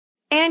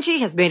Angie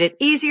has made it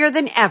easier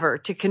than ever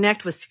to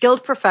connect with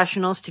skilled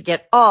professionals to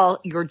get all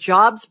your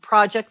jobs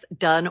projects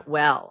done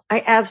well.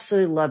 I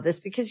absolutely love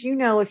this because,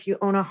 if you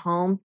own a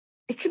home,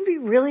 it can be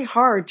really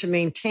hard to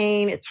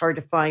maintain. It's hard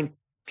to find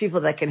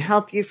people that can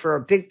help you for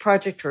a big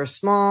project or a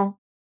small.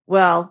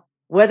 Well,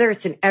 whether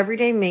it's in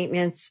everyday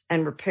maintenance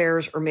and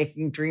repairs or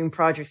making dream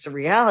projects a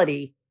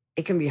reality,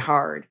 it can be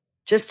hard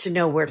just to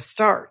know where to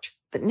start.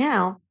 But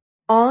now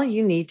all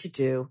you need to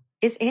do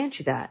is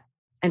Angie that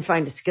and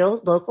find a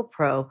skilled local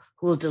pro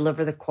who will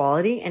deliver the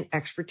quality and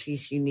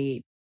expertise you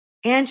need.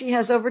 Angie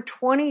has over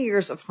 20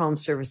 years of home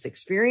service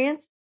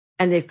experience,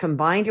 and they've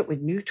combined it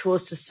with new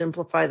tools to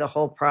simplify the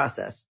whole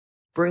process.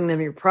 Bring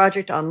them your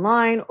project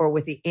online or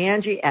with the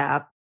Angie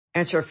app,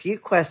 answer a few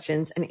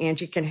questions, and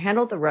Angie can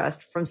handle the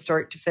rest from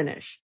start to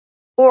finish.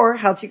 Or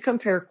help you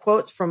compare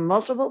quotes from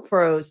multiple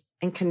pros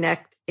and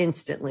connect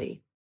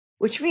instantly,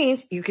 which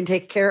means you can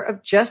take care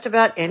of just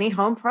about any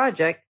home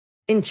project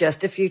in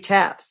just a few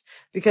taps.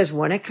 Because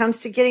when it comes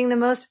to getting the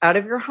most out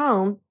of your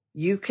home,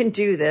 you can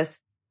do this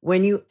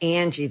when you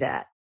Angie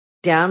that.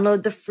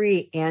 Download the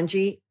free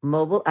Angie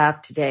mobile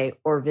app today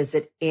or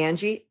visit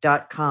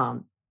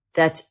Angie.com.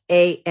 That's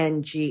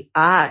ANGI.com.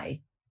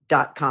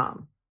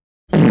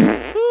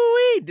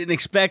 Didn't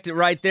expect it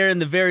right there in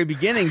the very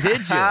beginning,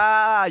 did you?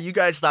 You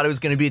guys thought it was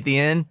going to be at the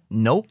end?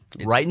 Nope.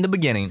 Right in the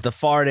beginning. It's the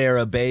fart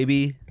era,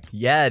 baby.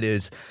 Yeah, it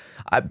is.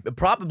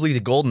 Probably the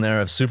golden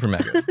era of Super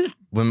Mega.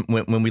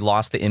 when we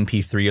lost the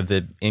MP3 of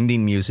the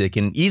ending music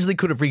and easily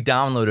could have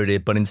re-downloaded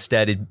it, but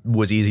instead it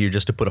was easier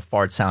just to put a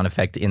fart sound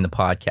effect in the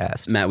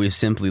podcast. Matt, we've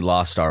simply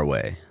lost our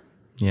way.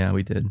 Yeah,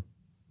 we did.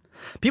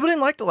 People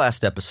didn't like the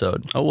last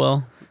episode. Oh,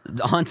 well.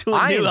 On to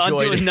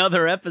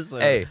another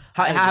episode. Hey,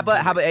 how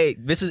about hey,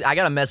 I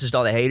got a message to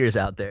all the haters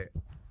out there.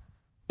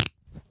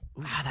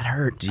 That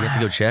hurt. Do you have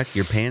to go check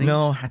your panties?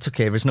 No, that's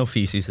okay. There's no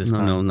feces this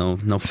time. No.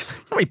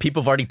 How many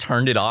people have already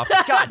turned it off?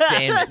 God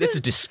damn it. This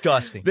is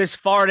disgusting. This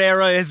fart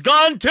era has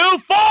gone too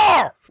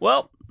far.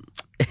 Well,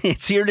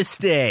 it's here to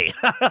stay.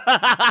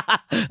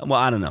 Well,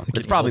 I don't know.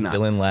 It's probably not.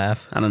 Villain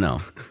laugh. I don't know.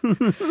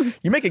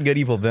 You make a good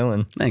evil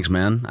villain. Thanks,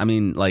 man. I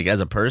mean, like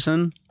as a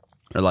person?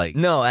 Or like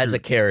no, as a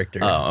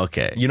character. Oh,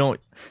 okay. You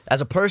don't, as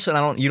a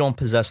person, you don't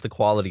possess the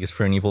qualities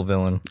for an evil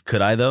villain.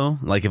 Could I though?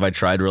 Like if I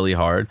tried really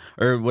hard,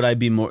 or would I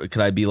be more?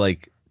 Could I be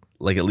like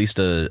at least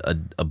a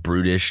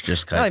brutish,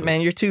 just kind of?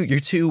 Man, you're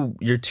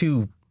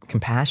too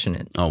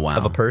compassionate. Oh wow,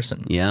 of a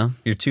person. Yeah,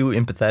 you're too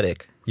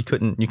empathetic. You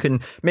couldn't.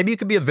 Maybe you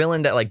could be a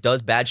villain that like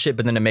does bad shit,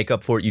 but then to make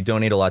up for it, you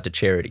donate a lot to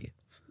charity,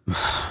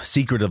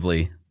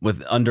 secretively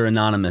under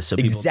anonymous. So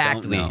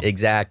exactly, people don't know.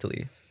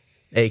 Exactly.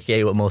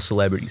 AKA what most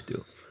celebrities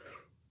do.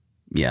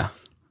 Yeah,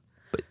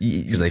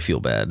 because they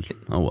feel bad.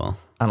 Oh well,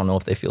 I don't know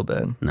if they feel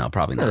bad. No,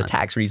 probably not. The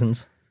tax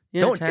reasons.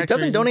 Yeah, it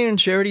doesn't donate in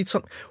charity.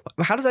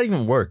 How does that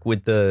even work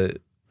with the?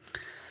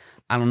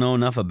 I don't know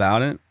enough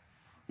about it,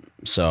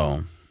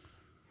 so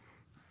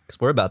because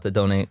we're about to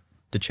donate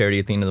to charity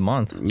at the end of the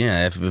month.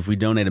 Yeah, if we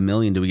donate $1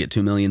 million, do we get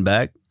 $2 million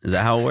back? Is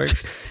that how it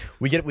works?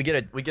 we get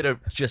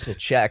just a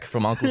check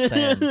from Uncle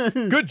Sam.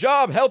 Good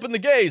job helping the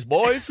gays,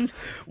 boys.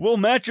 We'll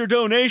match your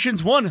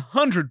donations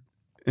 101%.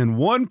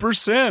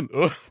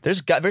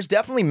 There's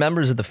definitely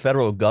members of the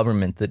federal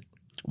government that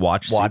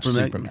watch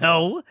Superman.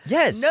 No.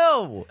 Yes.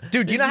 No.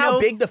 Dude, do you know how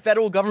big the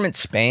federal government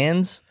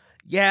spans?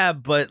 Yeah,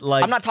 but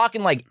like I'm not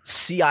talking like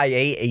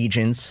CIA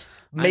agents.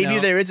 Maybe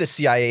there is a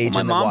CIA agent.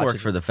 My mom worked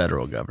for the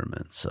federal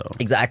government, so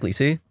exactly.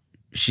 See,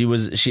 she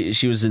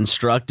was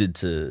instructed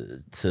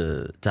to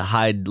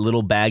hide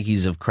little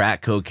baggies of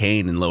crack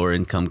cocaine in lower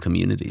income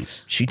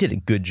communities. She did a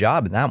good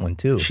job in that one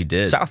too. She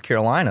did. South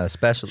Carolina,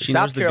 especially. She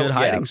knows the good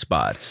hiding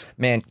spots.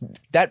 Man,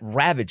 that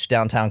ravaged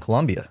downtown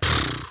Columbia.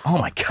 Oh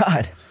my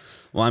God.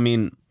 Well, I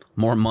mean,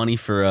 more money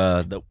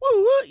for the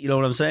woo. You know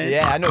what I'm saying?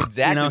 Yeah, I know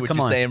exactly what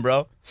you're saying,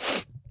 bro.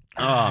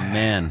 Oh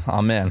man.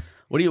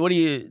 What do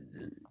you?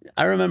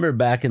 I remember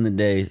back in the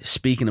day.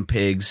 Speaking of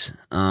pigs,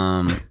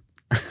 I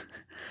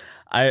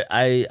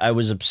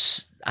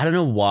was I don't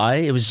know why.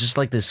 It was just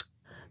like this,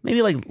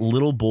 maybe like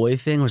little boy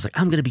thing. Where it's like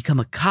I'm gonna become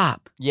a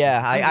cop.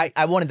 Yeah,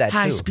 I wanted that too.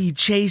 High speed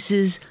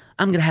chases.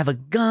 I'm gonna have a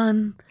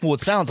gun. Well, it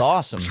sounds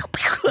awesome. You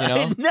know?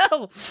 I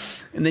know.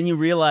 And then you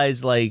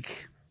realize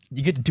like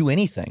you get to do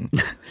anything.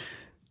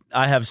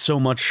 I have so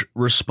much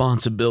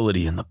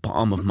responsibility in the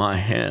palm of my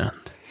hand.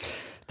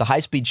 The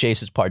high-speed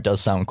chases part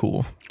does sound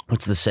cool.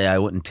 What's the say? I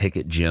wouldn't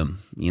ticket Jim,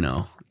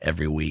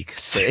 every week.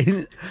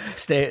 Stay.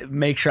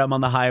 Make sure I'm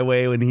on the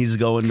highway when he's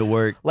going to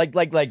work. Like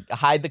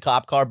hide the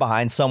cop car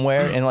behind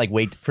somewhere and like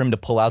wait for him to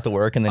pull out to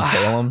work and then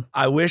tail him.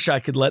 I wish I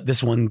could let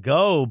this one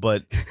go,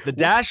 but the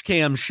dash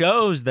cam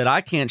shows that I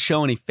can't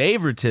show any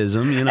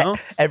favoritism.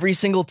 Every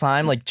single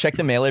time, like check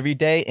the mail every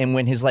day, and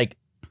when his like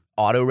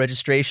auto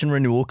registration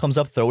renewal comes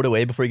up, throw it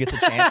away before he gets a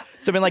chance.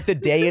 So then like the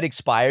day it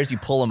expires, you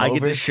pull him over. I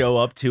get to show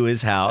up to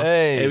his house.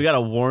 Hey, we got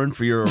a warrant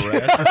for your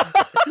arrest.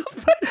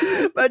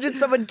 Imagine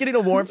someone getting a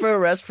warrant for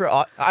arrest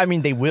for,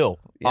 they will,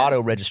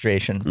 auto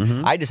registration.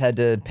 Mm-hmm. I just had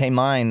to pay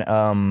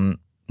mine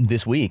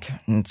this week.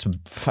 And it's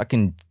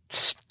fucking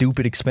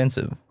stupid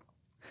expensive.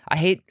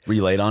 Were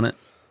you late on it?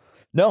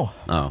 No,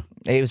 Oh,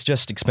 it was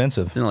just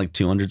expensive. isn't it like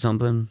 200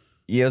 something?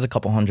 Yeah, it was a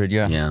couple hundred.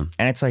 Yeah, Yeah.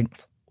 and it's like,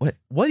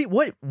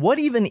 what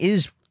even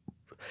is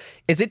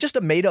it just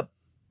a made up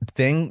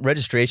thing,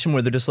 registration,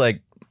 where they're just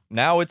like,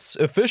 now it's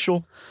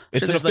official,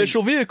 it's an there's like-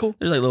 official vehicle.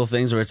 There's like little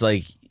things where it's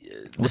like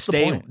What's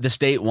the point? the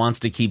state wants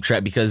to keep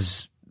track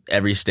because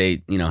every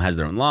state, has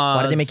their own laws.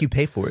 Why do they make you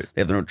pay for it?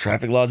 They have their own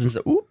traffic laws and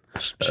stuff. Ooh.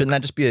 Shouldn't there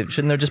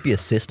just be a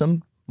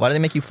system? Why do they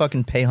make you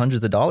fucking pay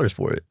hundreds of dollars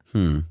for it?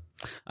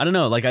 I don't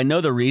know. Like, I know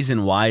the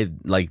reason why,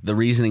 like the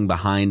reasoning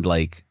behind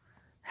like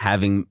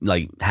having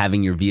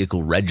your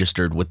vehicle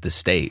registered with the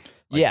state.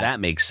 Like, Yeah. that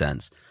makes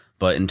sense.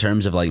 But in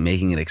terms of like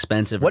making it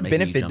expensive, or What making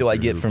you benefit jump do I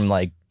through get hoops, from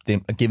like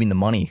giving the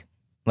money?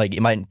 Like,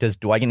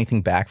 do I get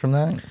anything back from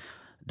that?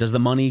 does the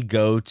money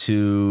go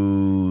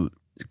to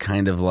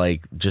kind of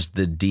like just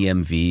the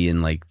DMV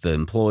and like the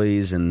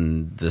employees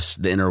and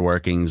the inner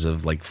workings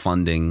of like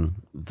funding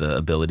the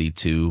ability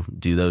to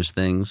do those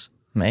things?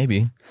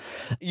 Maybe.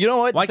 You know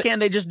what? Why can't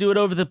they just do it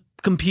over the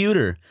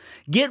computer?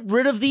 Get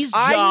rid of these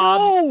jobs. I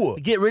know!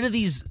 Get rid of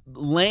these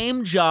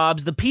lame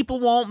jobs. The people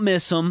won't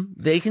miss them.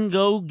 They can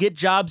go get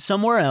jobs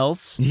somewhere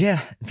else.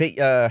 Yeah, they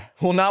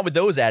well, not with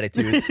those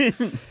attitudes.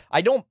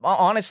 I don't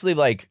honestly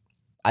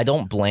I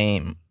don't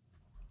blame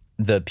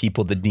the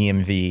people, the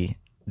DMV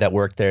that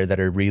work there that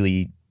are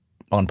really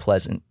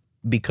unpleasant,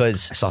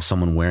 because I saw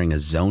someone wearing a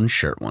Zone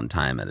shirt one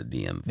time at a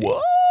DMV.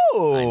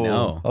 whoa, I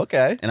know.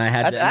 Okay, And I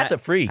had that's a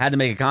free. I had to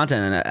make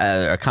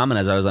a comment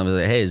as I was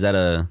like, hey, is that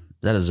a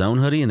Zone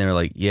hoodie? And they were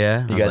like,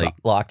 yeah. You I was guys like,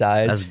 locked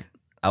eyes.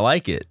 I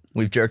like it.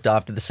 We've jerked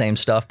off to the same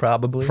stuff,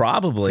 probably.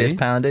 Fist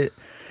pound it.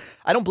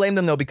 I don't blame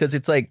them though, because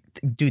it's like,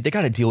 dude, they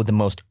got to deal with the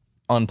most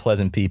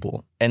unpleasant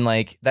people, and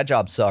like that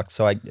job sucks.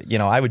 So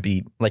I would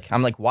be like,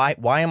 I'm like, why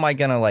am I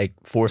gonna like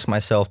force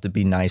myself to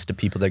be nice to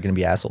people that are gonna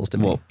be assholes to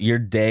me? Well, your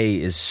day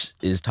is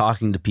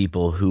talking to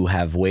people who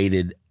have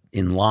waited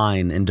in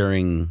line and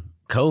during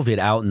COVID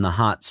out in the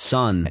hot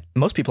sun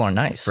Most people aren't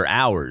nice. for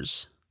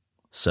hours.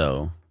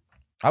 So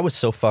I was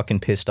so fucking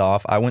pissed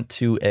off. I went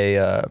to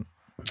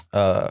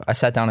I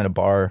sat down at a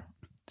bar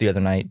the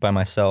other night by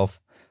myself.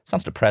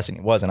 Sounds depressing.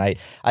 It wasn't.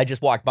 I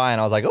just walked by and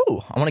I was like,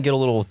 oh, I want to get a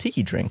little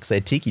tiki drink, because they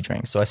had tiki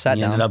drinks. So I sat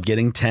you down. ended up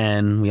getting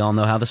 10. We all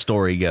know how the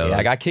story goes. Yeah,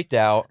 I got kicked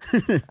out.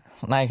 And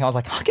I was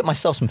like, I'll get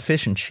myself some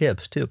fish and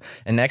chips too.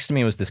 And next to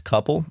me was this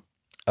couple,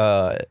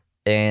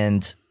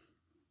 and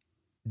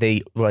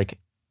they were like,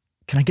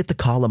 can I get the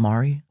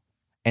calamari?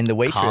 And the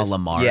waitress,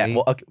 Calamari? yeah,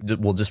 well, okay,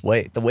 we'll just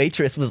wait. The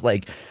waitress was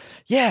like,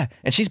 yeah,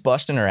 and she's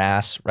busting her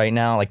ass right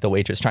now, like the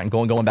waitress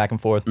going back and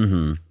forth.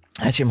 Mm-hmm.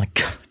 I see, I'm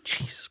like,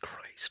 Jesus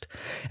Christ.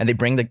 And they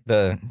bring the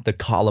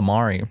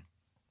calamari,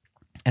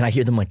 and I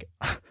hear them like,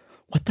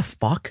 what the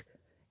fuck?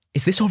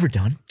 Is this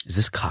overdone? Is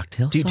this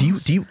cocktail Do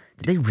sauce? you?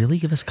 Did they really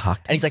give us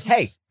cocktails? And he's like,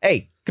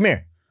 hey, come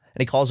here. And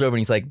he calls her over and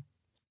he's like,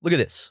 look at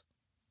this.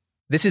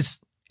 This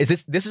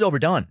is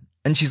overdone.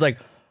 And she's like,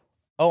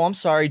 oh, I'm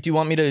sorry. Do you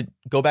want me to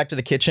go back to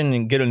the kitchen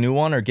and get a new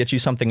one or get you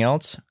something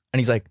else? And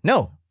he's like,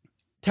 no.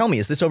 Tell me,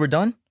 is this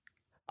overdone?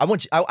 I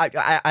want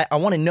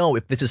to know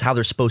if this is how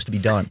they're supposed to be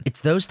done.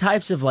 It's those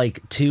types of like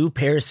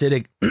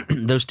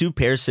those two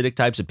parasitic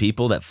types of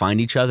people that find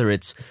each other.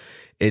 It's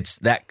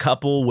that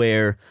couple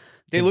where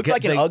They look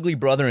like an ugly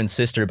brother and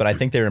sister, but I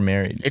think they were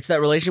married. It's that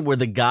relationship where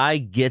the guy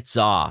gets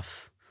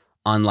off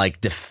on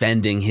like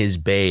defending his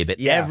babe at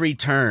every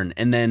turn,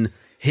 and then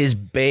his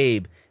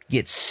babe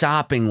gets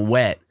sopping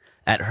wet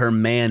at her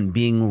man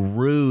being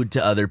rude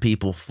to other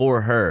people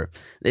for her.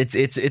 It's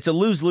a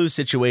lose-lose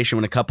situation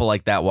when a couple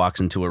like that walks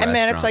into a restaurant.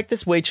 And man, it's like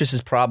this waitress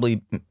is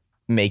probably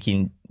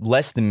making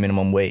less than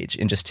minimum wage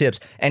in just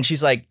tips. And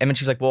she's like,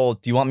 well,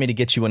 do you want me to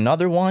get you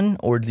another one,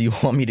 or do you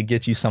want me to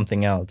get you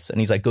something else? And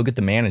he's like, go get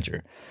the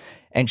manager.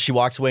 And she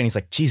walks away and he's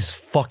like, Jesus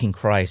fucking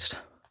Christ.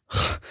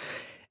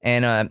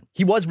 And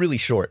he was really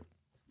short.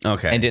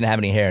 Okay. And didn't have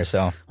any hair,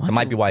 so that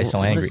might be why he's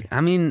so angry.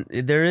 I mean,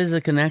 there is a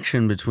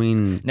connection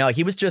between... No,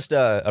 he was just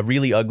a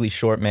really ugly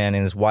short man,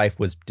 and his wife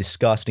was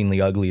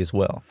disgustingly ugly as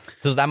well.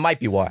 So that might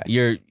be why.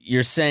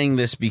 You're saying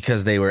this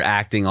because they were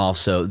acting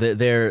also.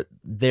 Their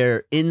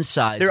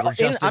insides were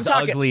just as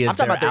ugly as I'm talking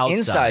their about their outsides.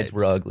 insides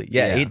were ugly.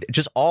 Yeah.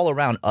 Just all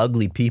around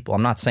ugly people.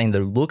 I'm not saying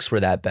their looks were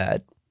that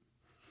bad,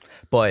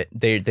 but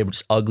they were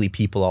just ugly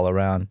people all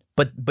around.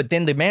 But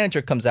then the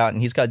manager comes out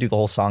and he's got to do the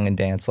whole song and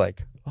dance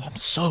like, oh, I'm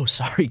so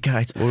sorry,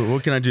 guys.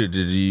 What can I do? Do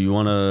you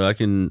want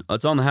to?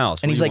 It's on the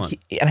house. And he's like,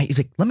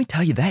 let me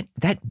tell you that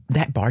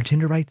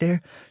bartender right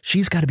there,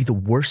 she's got to be the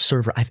worst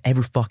server I've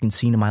ever fucking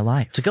seen in my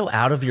life. to go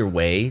out of your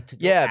way to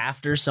go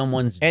after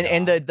someone's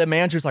And the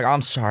manager's like,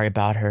 I'm sorry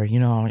about her. You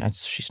know,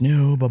 she's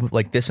new, blah, blah,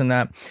 like this and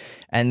that.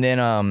 And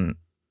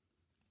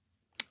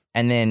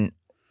then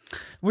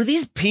were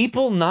these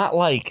people not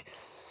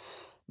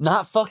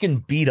fucking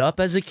beat up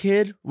as a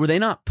kid? Were they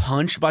not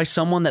punched by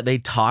someone that they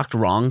talked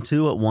wrong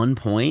to at one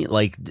point?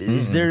 Like,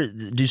 there's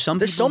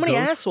so many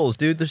assholes,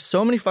 dude. There's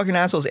so many fucking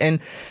assholes. And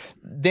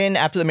then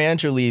after the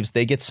manager leaves,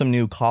 they get some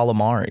new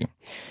calamari.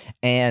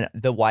 And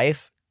the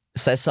wife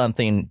says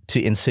something to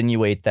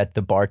insinuate that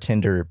the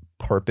bartender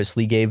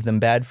purposely gave them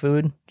bad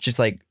food. She's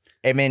like,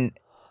 I mean,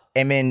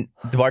 And then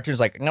the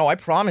bartender's like, no, I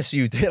promise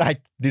you that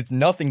it's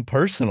nothing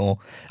personal.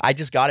 I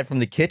just got it from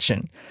the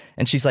kitchen.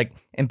 And she's like,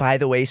 and by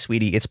the way,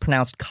 sweetie, it's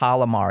pronounced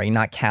calamari,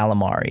 not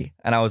calamari.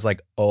 And I was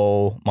like,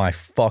 oh my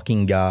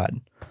fucking God.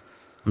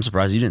 I'm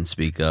surprised you didn't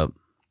speak up.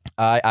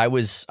 I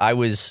wish I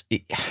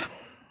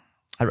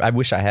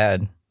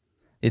had.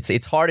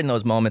 It's hard in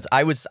those moments.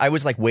 I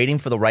was like waiting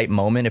for the right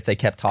moment if they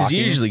kept talking. Because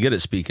you're usually good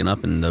at speaking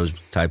up in those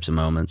types of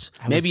moments.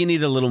 Maybe you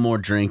need a little more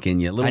drink in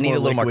you. I need a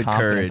little more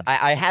confidence.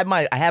 I had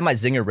my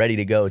zinger ready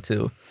to go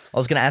too. I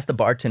was gonna ask the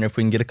bartender if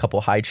we can get a couple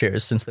high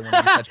chairs since they want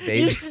to be such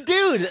babies.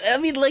 Dude, I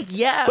mean, like,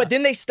 yeah. But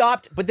then they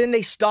stopped.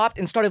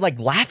 and started like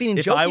laughing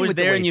and joking. If I was with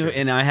there the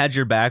and I had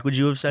your back, would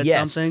you have said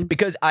something?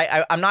 Because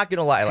I'm not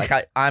gonna lie. Like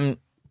I'm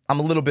a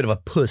little bit of a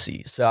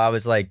pussy, so I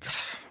was like,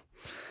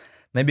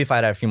 maybe if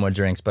I'd had a few more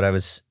drinks, but I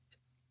was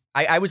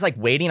like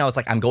waiting. I was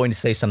like, I'm going to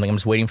say something. I'm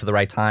just waiting for the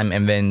right time.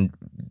 And then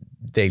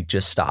they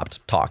just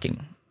stopped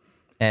talking.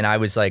 And I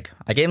was like,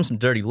 I gave them some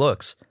dirty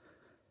looks.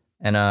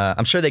 And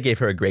I'm sure they gave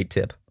her a great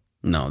tip.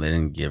 No, they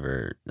didn't give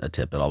her a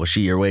tip at all. Was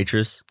she your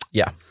waitress?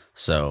 Yeah.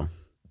 So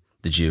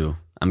did you,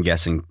 I'm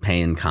guessing,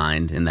 pay in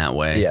kind in that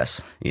way?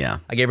 Yes. Yeah.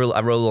 I wrote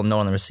a little note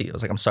on the receipt. I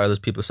was like, I'm sorry, those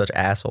people are such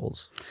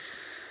assholes.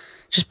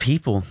 Just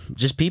people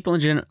in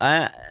general.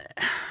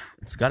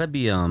 It's got to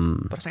be, But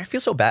I was like, I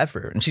feel so bad for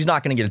her. And she's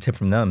not going to get a tip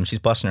from them. She's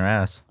busting her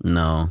ass.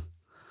 No.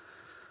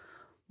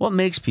 What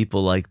makes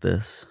people like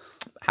this?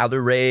 How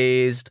they're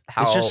raised.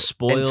 How it's just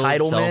spoiled,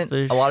 entitlement.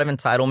 selfish. A lot of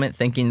entitlement,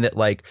 thinking that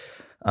like,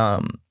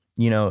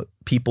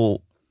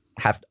 people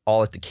have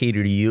to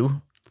cater to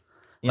you.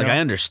 Like, I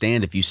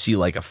understand if you see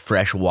like a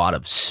fresh wad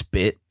of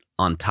spit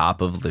on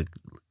top of the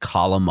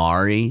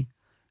calamari,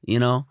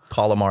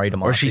 Calamari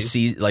democracy. or she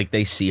sees, like,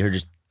 they see her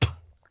just,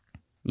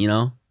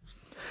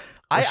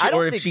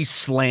 Or if she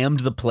slammed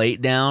the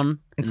plate down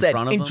and in said,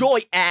 front of them. enjoy,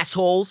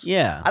 assholes.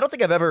 Yeah. I don't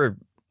think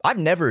I've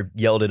never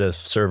yelled at a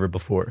server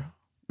before.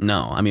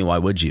 No, I mean, why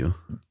would you?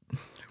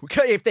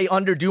 If they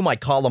underdo my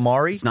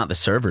calamari. It's not the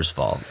server's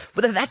fault.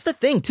 But that's the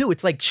thing, too.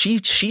 It's like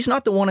she's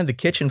not the one in the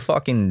kitchen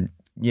fucking,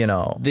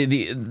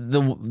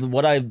 The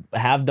what I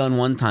have done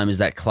one time is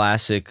that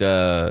classic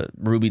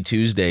Ruby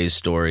Tuesdays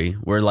story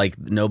where like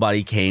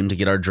nobody came to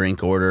get our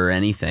drink order or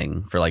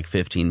anything for like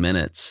 15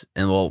 minutes.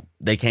 And well,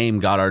 they came,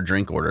 got our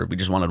drink order. We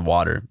just wanted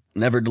water.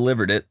 Never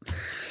delivered it.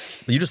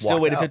 You just Still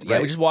waited out, 50. right?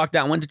 Yeah, we just walked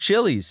out and went to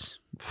Chili's.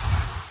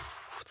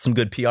 Some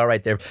good PR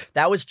right there.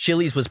 That was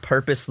Chili's was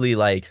purposely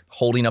like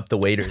holding up the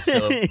waiters.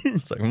 So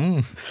it's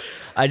like,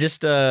 I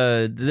just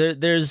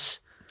there's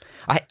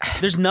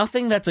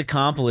nothing that's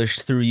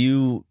accomplished through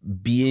you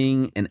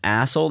being an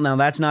asshole. Now,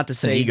 that's not to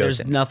say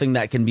there's nothing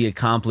that can be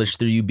accomplished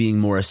through you being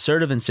more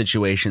assertive in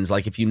situations.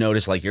 Like if you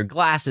notice like your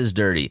glass is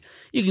dirty,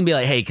 you can be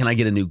like, hey, can I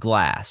get a new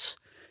glass?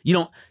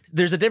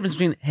 There's a difference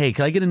between, hey,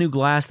 can I get a new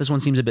glass? This one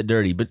seems a bit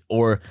dirty.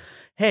 Or,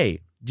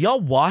 hey, do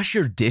y'all wash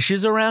your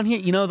dishes around here?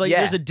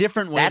 There's a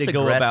different way to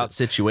go about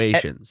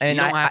situations. And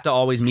you don't have to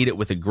always meet it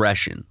with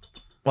aggression.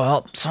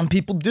 Well, some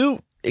people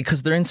do.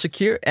 Because they're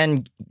insecure.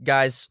 And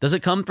guys, does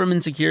it come from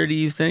insecurity,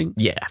 you think?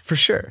 Yeah, for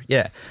sure.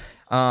 Yeah.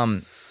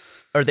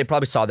 Or they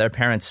probably saw their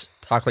parents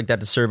talk like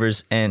that to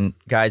servers. And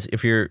guys,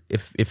 if your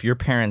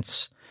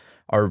parents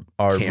are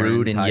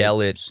rude and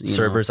yell at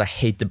servers, I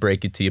hate to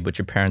break it to you, but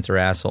your parents are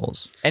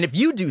assholes. And if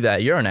you do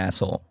that, you're an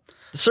asshole.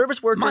 The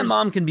service workers. My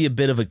mom can be a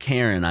bit of a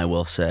Karen, I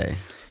will say.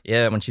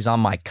 Yeah, when she's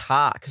on my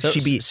cock. So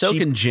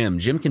can Jim.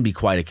 Jim can be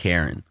quite a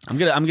Karen. I'm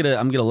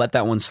gonna let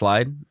that one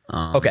slide.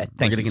 Okay,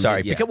 thank you.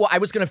 Sorry. Yeah. Because, I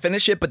was gonna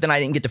finish it, but then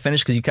I didn't get to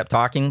finish because you kept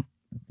talking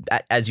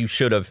as you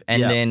should have,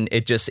 and then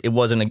it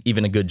wasn't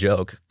even a good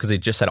joke because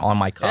it just said on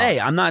my cock. Hey,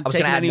 I'm not. I was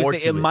gonna add more to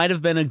it. Might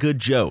have been a good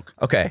joke.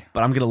 Okay,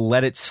 but I'm gonna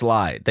let it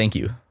slide. Thank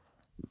you.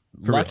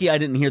 Lucky I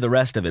didn't hear the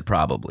rest of it.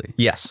 Probably.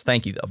 Yes,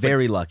 thank you though.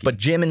 Very lucky. But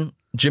Jim and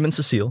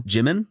Cecile.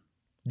 Jimin?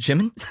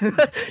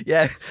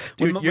 Yeah.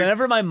 Dude,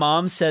 whenever my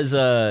mom says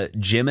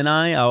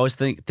Gemini, I always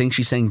think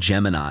she's saying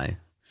Gemini.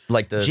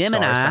 Like the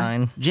Gemini star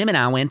sign.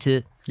 Gemini went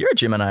to... You're a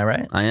Gemini,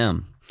 right? I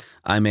am.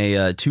 I'm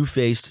a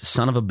two-faced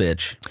son of a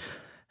bitch.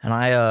 And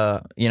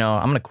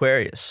I'm an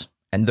Aquarius.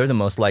 And they're the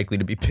most likely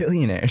to be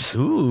billionaires.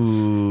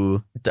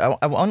 Ooh.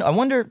 I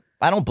wonder...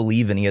 I don't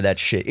believe any of that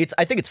shit.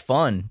 I think it's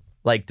fun,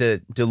 like to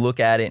look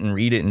at it and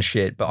read it and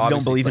shit. But you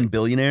don't believe in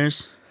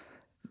billionaires?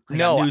 I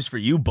got news for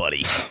you,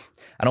 buddy.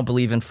 I don't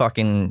believe in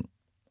fucking...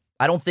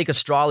 I don't think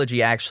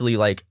astrology actually,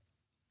 like,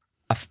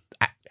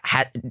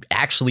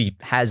 actually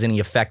has any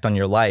effect on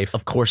your life.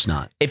 Of course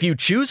not. If you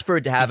choose for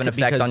it to have an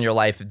effect on your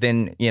life,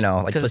 then,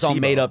 like... Because it's all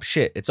made up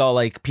shit. It's all,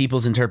 like,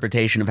 people's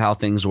interpretation of how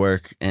things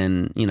work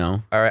and,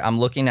 All right,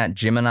 I'm looking at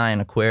Gemini and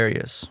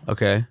Aquarius.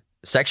 Okay.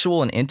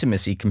 Sexual and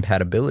intimacy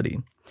compatibility.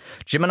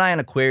 Gemini and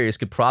Aquarius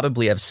could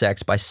probably have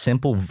sex by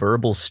simple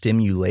verbal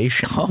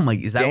stimulation. Oh my!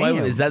 Is that why?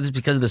 Is that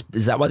because of this?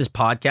 Is that why this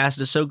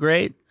podcast is so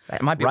great?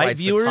 That might be right, why it's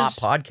viewers?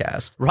 the top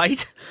podcast.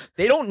 Right?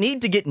 They don't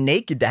need to get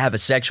naked to have a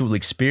sexual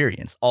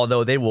experience,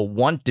 although they will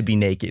want to be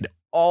naked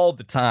all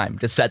the time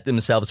to set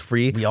themselves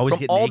free we always from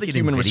get all the naked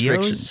human in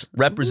restrictions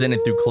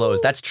represented through clothes.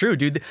 That's true,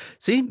 dude.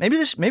 See, maybe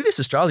this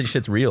astrology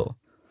shit's real.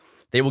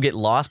 They will get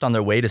lost on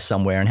their way to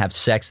somewhere and have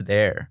sex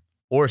there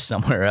or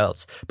somewhere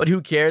else. But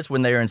who cares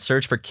when they are in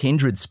search for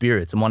kindred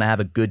spirits and want to have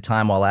a good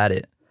time while at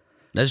it?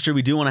 That's true.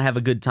 We do want to have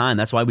a good time.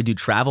 That's why we do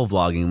travel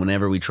vlogging.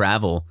 Whenever we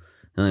travel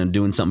and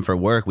doing something for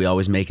work, we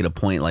always make it a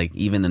point, like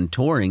even in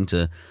touring,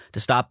 to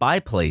stop by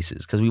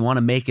places because we want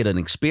to make it an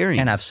experience.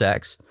 And have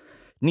sex.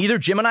 Neither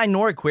Gemini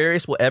nor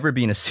Aquarius will ever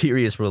be in a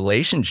serious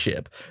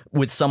relationship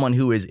with someone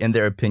who is, in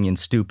their opinion,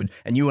 stupid.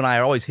 And you and I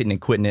are always hitting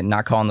and quitting it and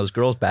not calling those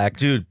girls back.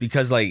 Dude,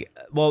 because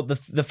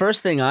the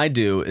first thing I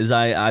do is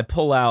I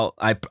pull out,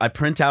 I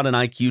print out an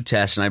IQ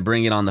test and I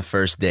bring it on the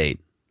first date.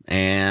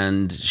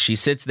 And she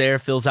sits there,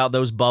 fills out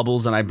those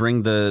bubbles, and I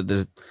bring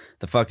the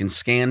fucking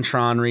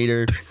Scantron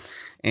reader.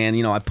 And,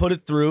 I put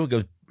it through,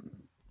 go,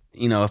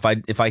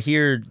 if I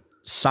hear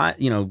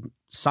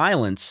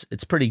silence,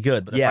 it's pretty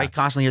good. But if I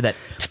constantly hear that,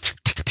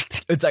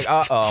 it's like,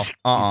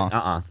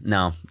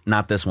 no,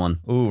 not this one.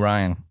 Ooh,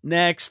 Ryan.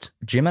 Next.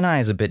 Gemini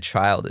is a bit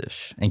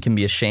childish and can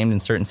be ashamed in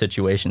certain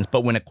situations.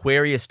 But when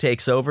Aquarius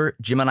takes over,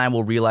 Gemini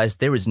will realize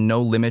there is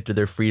no limit to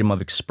their freedom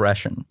of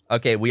expression.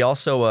 Okay, we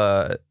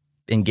also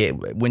engage.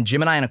 When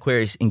Gemini and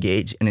Aquarius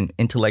engage in an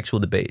intellectual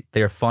debate,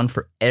 they are fun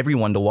for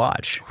everyone to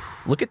watch.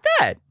 Look at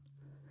that.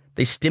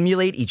 They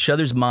stimulate each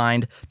other's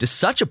mind to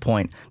such a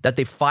point that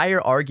they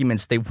fire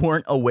arguments they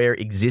weren't aware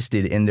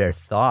existed in their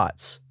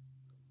thoughts.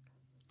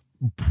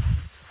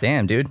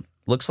 Damn, dude.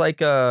 Looks like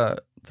the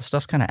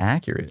stuff's kind of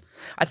accurate.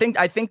 I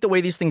think the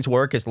way these things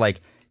work is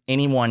like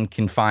anyone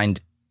can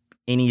find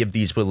any of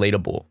these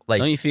relatable. Like,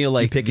 don't you feel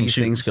like these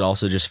things could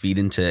also just feed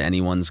into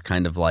anyone's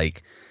kind of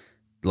like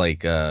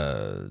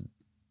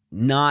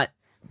not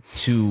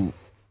to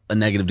a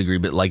negative degree,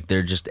 but like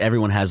they're just,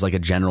 everyone has like a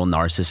general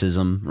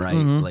narcissism, right?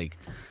 Mm-hmm. Like,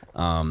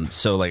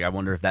 so like I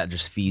wonder if that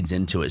just feeds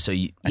into it. So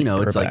you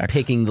know, it's like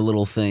picking the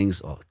little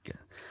things. Oh, God.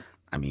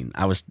 I mean,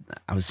 I was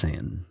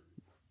saying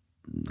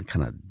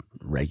kind of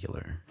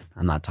regular.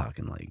 I'm not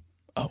talking like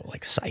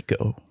like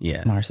psycho,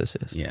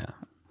 narcissist. Yeah.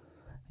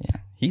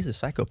 He's a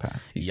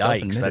psychopath. He's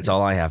Yikes! That's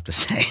all I have to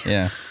say.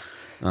 Yeah.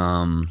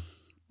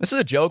 This is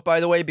a joke, by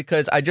the way,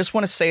 because I just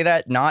want to say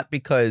that not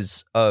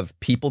because of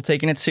people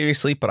taking it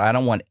seriously, but I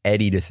don't want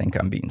Eddie to think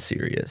I'm being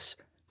serious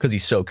because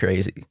he's so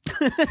crazy.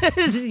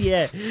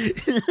 Yeah.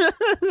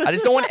 I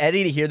just don't want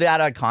Eddie to hear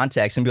that out of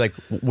context and be like,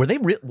 "Were they?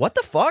 What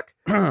the fuck?"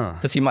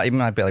 Because he might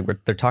be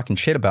like, "They're talking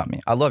shit about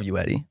me." I love you,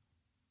 Eddie.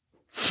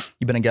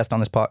 You been a guest on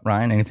this pot,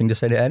 Ryan? Anything to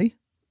say to Eddie?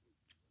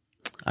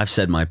 I've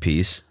said my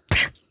piece.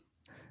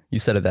 You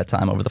said it that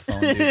time over the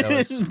phone, dude.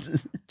 That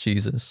was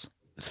Jesus.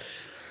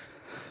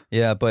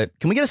 Yeah, but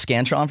can we get a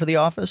Scantron for the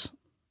office?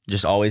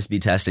 Just always be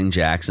testing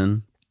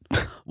Jackson.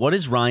 What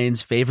is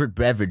Ryan's favorite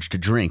beverage to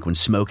drink when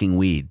smoking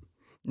weed?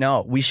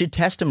 No, we should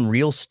test him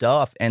real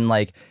stuff and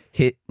like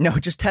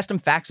just test him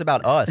facts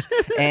about us.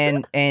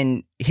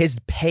 and his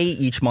pay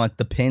each month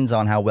depends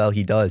on how well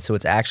he does, so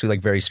it's actually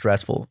like very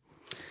stressful.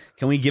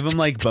 Can we give him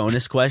like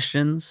bonus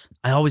questions?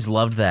 I always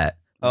loved that.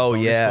 Oh,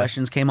 bonus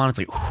questions came on. It's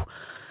like,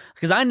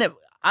 because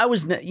I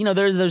was,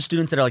 there are those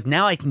students that are like,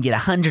 now I can get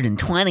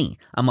 120.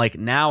 I'm like,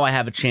 now I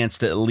have a chance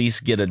to at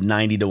least get a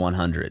 90 to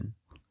 100.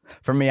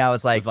 For me, I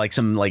was like, with like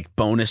some like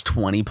bonus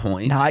 20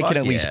 points. Now I can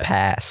at least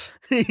pass.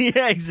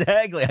 Yeah,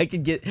 exactly. I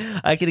could get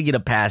a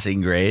passing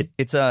grade.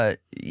 It's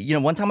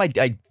one time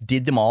I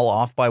did them all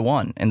off by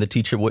one, and the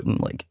teacher wouldn't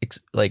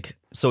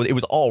so it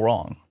was all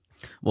wrong.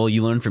 Well,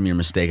 you learned from your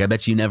mistake. I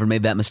bet you never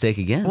made that mistake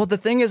again. Well, the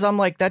thing is, I'm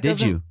like, that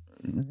doesn't. Did you?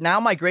 Now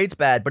my grade's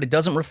bad, but it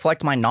doesn't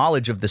reflect my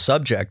knowledge of the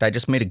subject. I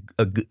just made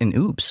an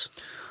oops.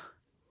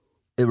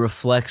 It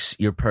reflects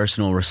your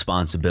personal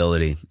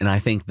responsibility. And I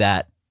think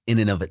that in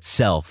and of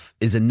itself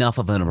is enough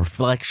of a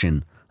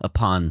reflection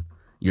upon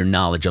your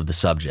knowledge of the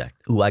subject.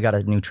 Ooh, I got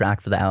a new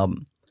track for the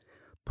album.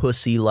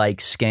 Pussy Like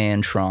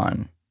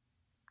Scantron.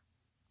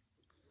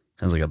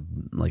 Sounds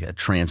like a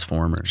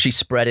transformer. She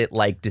spread it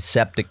like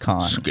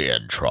Decepticon.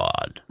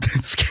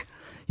 Scantron.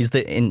 He's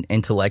the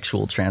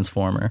intellectual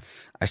transformer.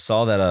 I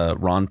saw that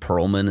Ron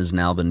Perlman is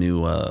now the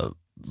new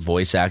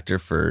voice actor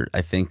for,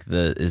 I think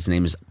his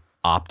name is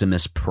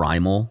Optimus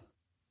Primal.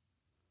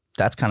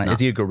 That's kind of, is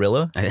he a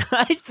gorilla?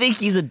 I think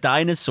he's a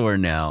dinosaur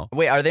now.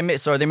 Wait, are they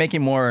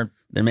making more?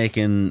 They're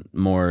making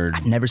more.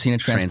 I've never seen a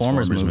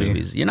Transformers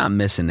movies. You're not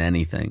missing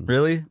anything.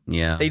 Really?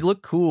 Yeah. They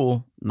look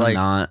cool. They're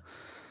not.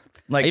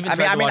 Like,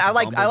 I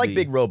like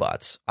big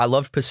robots. I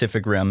loved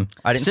Pacific Rim.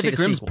 I didn't Pacific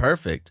see the Rim's sequel.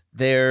 Perfect.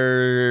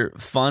 They're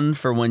fun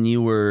for when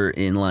you were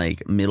in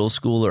like middle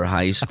school or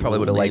high school. I probably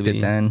would have liked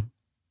it then,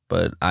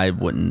 but I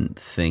don't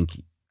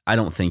think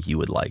you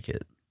would like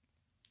it.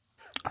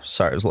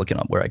 Sorry, I was looking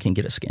up where I can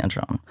get a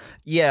Scantron.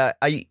 Yeah,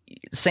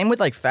 same with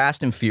like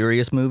Fast and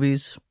Furious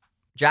movies.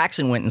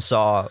 Jackson went and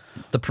saw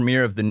the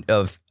premiere of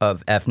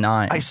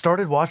F9. I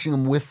started watching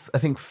them with, I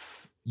think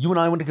you and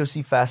I went to go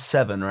see Fast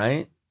 7,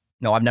 right?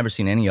 No, I've never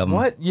seen any of them.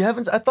 What? You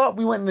haven't? I thought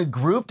we went in a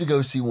group to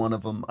go see one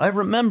of them. I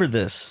remember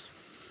this.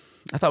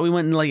 I thought we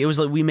went in it was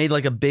like we made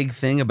like a big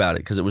thing about it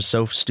because it was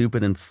so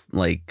stupid and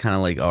like kind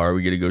of like, oh, are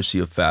we going to go see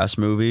a Fast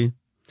movie?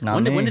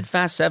 When did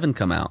Fast 7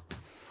 come out?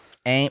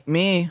 Ain't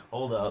me.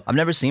 Hold up. I've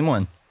never seen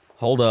one.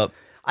 Hold up.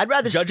 I'd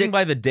rather judging stick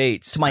by the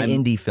dates to my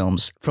indie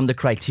films from the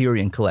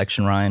Criterion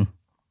Collection, Ryan.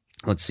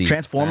 Let's see.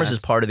 Transformers is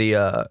part of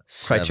the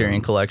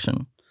Criterion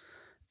Collection.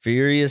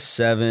 Furious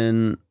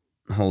 7.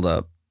 Hold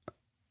up.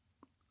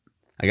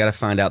 I got to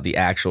find out the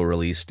actual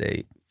release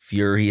date.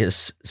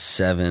 Furious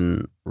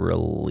 7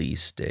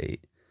 release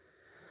date.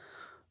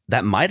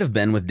 That might have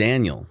been with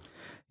Daniel.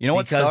 You know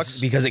what sucks?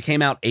 Because it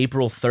came out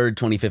April 3rd,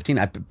 2015.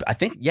 I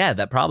think, yeah,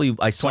 that probably,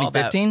 I saw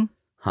 2015?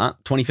 Huh?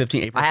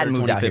 2015, April 3rd, I hadn't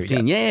moved 2015.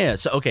 out here yet.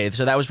 Yeah.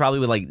 So that was probably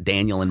with like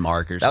Daniel and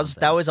Mark or something.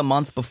 That was a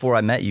month before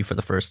I met you for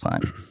the first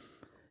time.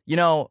 You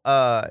know,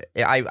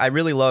 I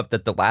really loved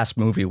that the last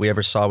movie we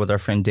ever saw with our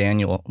friend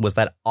Daniel was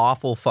that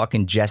awful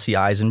fucking Jesse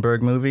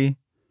Eisenberg movie,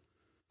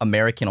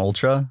 American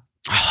Ultra.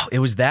 Oh, it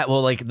was that.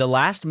 Well, like the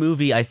last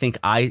movie I think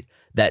I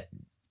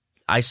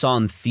saw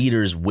in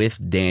theaters with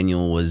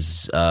Daniel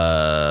was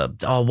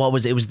what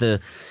was it? It was the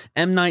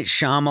M. Night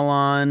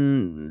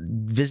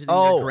Shyamalan visiting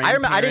their grandparents. I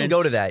remember. I didn't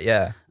go to that.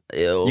 Yeah,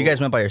 you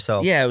guys went by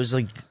yourself. Yeah, it was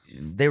like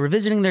they were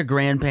visiting their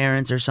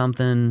grandparents or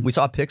something. We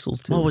saw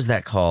Pixels too. What was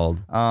that called?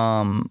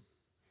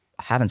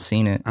 I haven't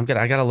seen it. I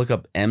gotta look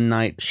up M.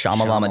 Night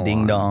Shyamalama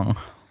Ding Dong.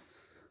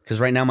 Because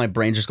right now my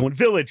brain's just going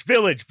village,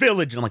 village,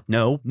 village, and I'm like,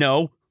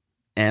 no,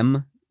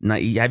 M.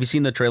 Night. Have you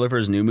seen the trailer for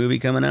his new movie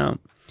coming out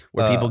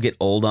where people get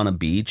old on a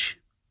beach?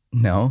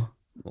 No,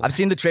 I've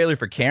seen the trailer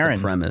for Karen.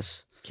 The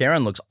premise.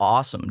 Karen looks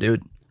awesome,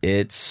 dude.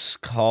 It's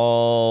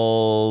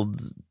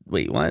called.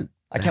 Wait, what?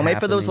 I can't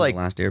wait for those like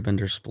Last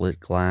Airbender split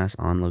glass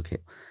on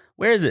location.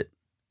 Where is it?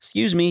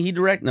 Excuse me.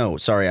 No,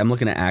 sorry. I'm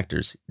looking at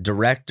actors.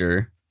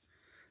 Director.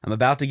 I'm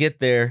about to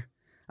get there.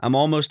 I'm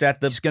almost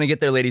at the. Just gonna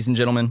get there, ladies and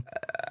gentlemen.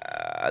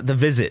 The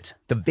Visit.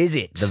 The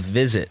Visit. The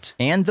Visit.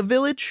 And The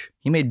Village.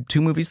 He made 2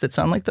 movies that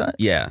sound like that.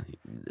 Yeah,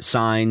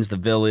 Signs. The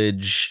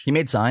Village. He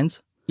made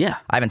Signs. Yeah,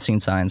 I haven't seen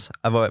Signs.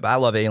 I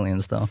love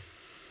aliens though.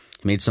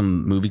 He made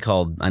some movie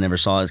called I never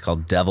saw it. It's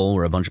called Devil,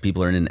 where a bunch of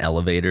people are in an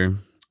elevator.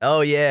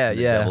 Oh yeah,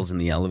 The devil's in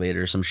the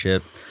elevator or some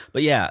shit.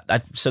 But yeah,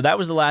 so that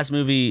was the last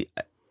movie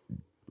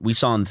we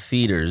saw in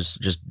theaters,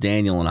 just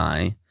Daniel and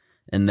I.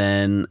 And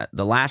then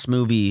the last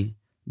movie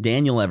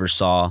Daniel ever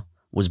saw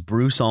was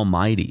Bruce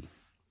Almighty.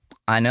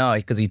 I know,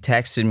 because he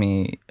texted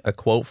me a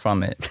quote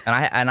from it,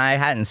 and I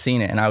hadn't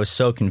seen it, and I was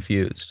so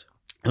confused.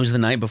 It was the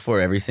night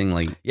before everything,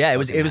 like it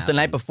was the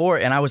night before,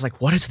 and I was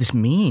like, "What does this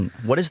mean?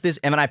 What is this?"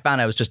 And then I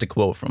found out it was just a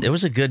quote from it. It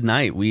was a good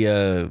night. We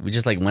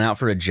just like went out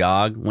for a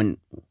jog, went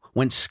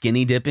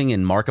skinny dipping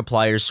in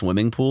Markiplier's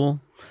swimming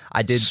pool.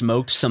 I did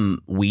smoked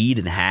some weed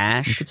and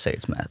hash. You could say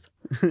it's meth.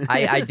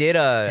 I did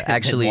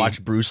actually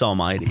watch Bruce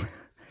Almighty.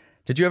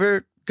 Did you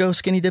ever go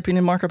skinny dipping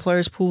in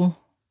Markiplier's pool?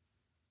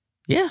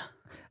 Yeah.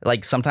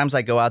 Like sometimes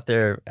I go out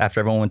there after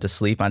everyone went to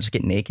sleep and I just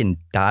get naked and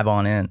dive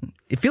on in.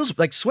 It feels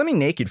like swimming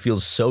naked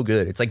feels so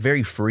good. It's like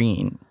very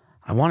freeing.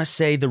 I want to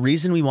say the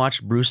reason we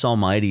watched Bruce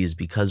Almighty is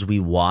because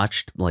we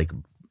watched like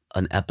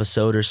an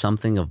episode or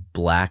something of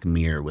Black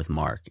Mirror with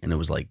Mark. And it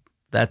was like,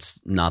 that's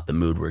not the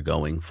mood we're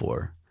going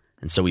for.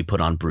 And so we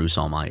put on Bruce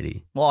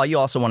Almighty. Well, you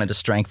also wanted to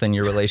strengthen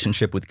your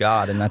relationship with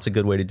God, and that's a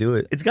good way to do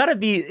it. It's got to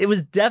be, it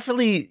was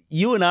definitely,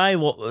 you and I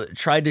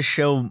tried to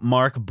show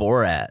Mark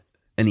Borat,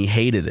 and he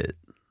hated it.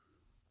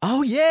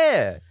 Oh,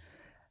 yeah.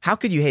 How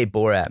could you hate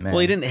Borat, man? Well,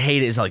 he didn't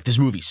hate it. It's like, this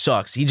movie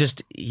sucks.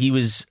 He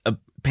was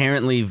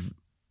apparently,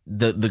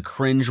 the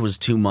cringe was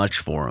too much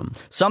for him.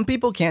 Some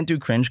people can't do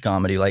cringe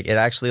comedy. Like, it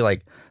actually,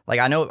 like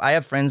I know I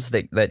have friends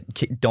that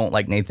don't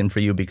like Nathan For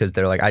You because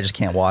they're like, I just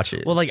can't watch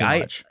it. Well, like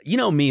you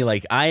know me,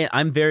 like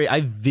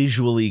I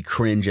visually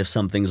cringe if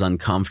something's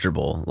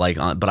uncomfortable, like,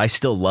 but I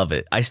still love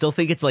it. I still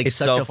think it's like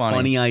such so a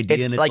funny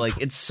idea, and it's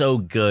like it's so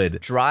good.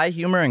 Dry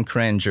humor and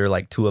cringe are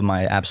like 2 of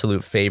my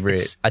absolute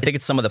favorite. I think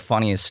it's some of the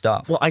funniest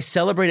stuff. Well, I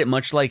celebrate it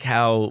much like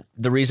how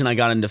the reason I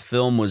got into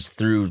film was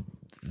through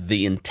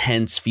the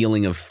intense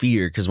feeling of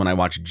fear, because when I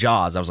watched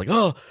Jaws, I was like,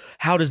 oh,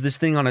 how does this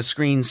thing on a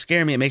screen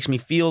scare me? It makes me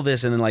feel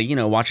this. And then, like, you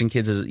know, watching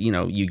kids is, you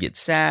know, you get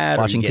sad,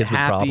 watching or you kids get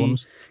happy.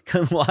 With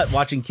problems.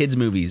 Watching kids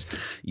movies,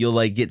 you'll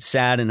like get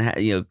sad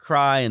and you know,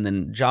 cry. And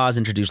then Jaws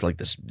introduced like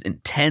this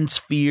intense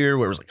fear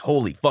where it was like,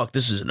 holy fuck,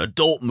 this is an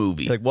adult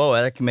movie. Like, whoa,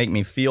 that can make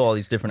me feel all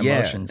these different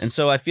emotions. And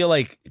so I feel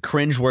like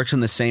cringe works in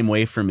the same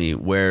way for me,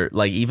 where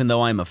like even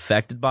though I'm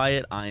affected by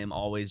it, I am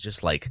always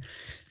just like,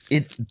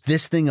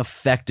 this thing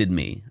affected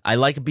me. I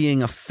like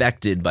being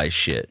affected by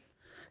shit.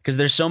 Because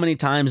there's so many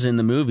times in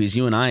the movies,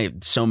 you and I,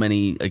 so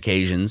many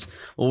occasions,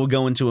 we'll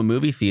go into a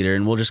movie theater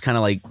and we'll just kind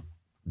of like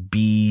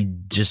be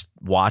just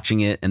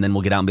watching it, and then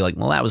we'll get out and be like,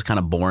 well, that was kind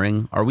of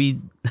boring. Are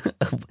we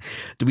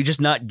do we just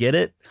not get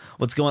it?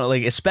 What's going on?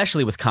 Like,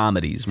 especially with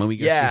comedies, when we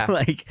go see,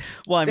 like,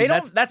 well, I mean,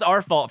 that's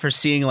our fault for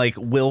seeing like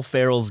Will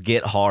Ferrell's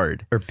Get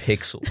Hard or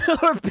Pixels.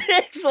 Or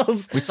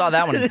Pixels. We saw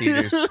that one in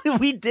theaters.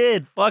 We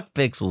did. Fuck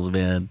Pixels,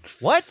 man.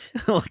 What?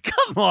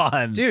 Come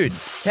on, dude.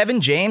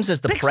 Kevin James as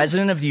the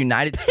president of the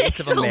United States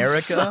of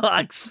America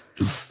sucks.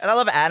 And I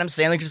love Adam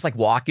Sandler just like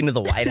walking to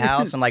the White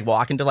House and like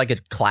walking to like a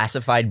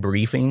classified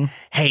briefing.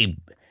 Hey,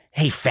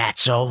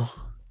 fatso.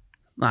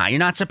 You're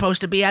not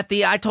supposed to be at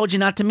the. I told you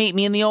not to meet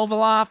me in the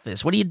Oval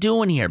Office. What are you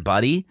doing here,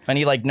 buddy? And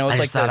he like knows I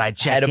like just thought the I'd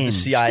check head of in. the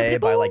CIA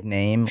by like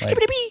name. Like,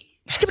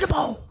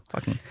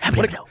 fucking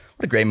what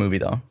a great movie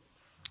though.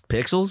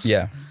 Pixels?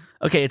 Yeah.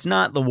 Okay, it's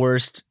not the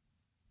worst.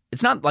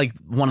 It's not like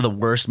one of the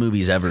worst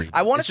movies ever.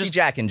 I want to It's see just,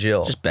 Jack and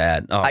Jill. just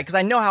bad. Oh, Because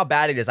I know how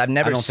bad it is. I've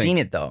never seen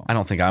it though. I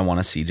don't think I want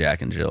to see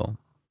Jack and Jill.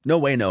 No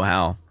way, no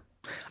how.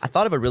 I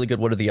thought of a really good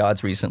What Are the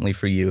Odds recently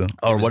for you.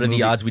 Or It was what a are the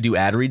movie- odds we do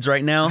ad reads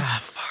right now?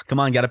 Fuck. Come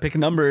on, got to pick a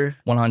number.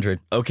 100.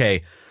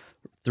 Okay.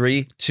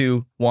 3,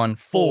 2, 1,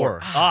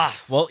 4.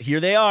 Well, here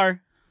they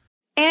are.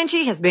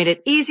 Angie has made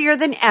it easier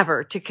than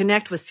ever to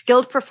connect with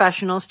skilled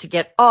professionals to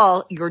get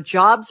all your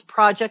jobs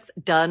projects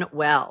done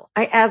well.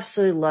 I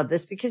absolutely love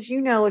this because,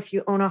 you know, if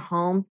you own a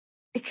home,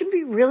 it can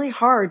be really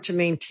hard to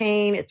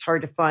maintain. It's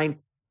hard to find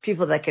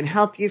people that can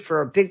help you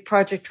for a big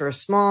project or a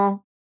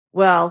small.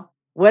 Well,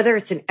 whether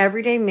it's in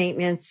everyday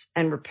maintenance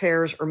and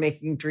repairs or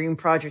making dream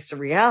projects a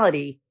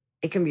reality,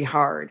 it can be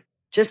hard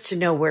just to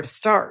know where to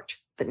start.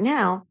 But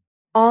now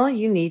all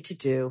you need to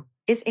do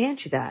is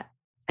Angie that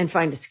and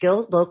find a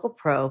skilled local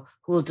pro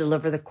who will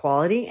deliver the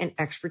quality and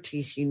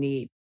expertise you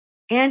need.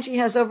 Angie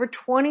has over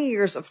 20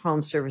 years of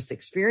home service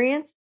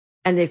experience,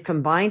 and they've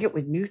combined it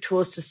with new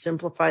tools to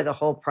simplify the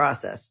whole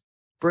process.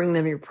 Bring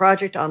them your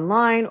project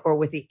online or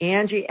with the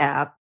Angie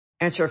app,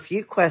 answer a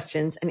few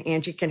questions, and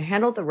Angie can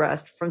handle the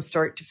rest from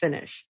start to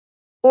finish.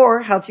 Or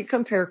help you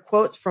compare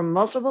quotes from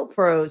multiple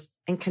pros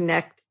and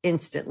connect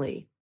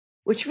instantly,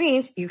 which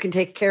means you can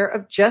take care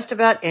of just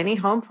about any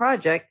home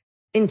project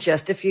in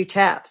just a few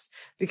taps.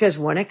 Because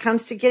when it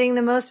comes to getting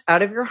the most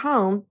out of your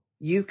home,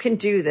 you can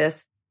do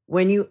this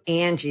when you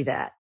Angie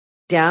that.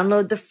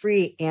 Download the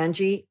free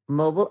Angie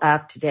mobile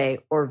app today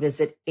or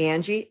visit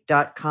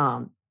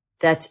Angie.com.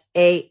 That's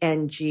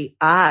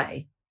ANGI.com.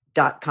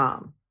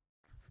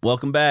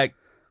 Welcome back.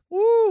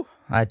 Woo!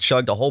 I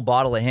chugged a whole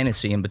bottle of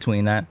Hennessy in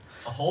between that.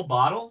 A whole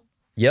bottle?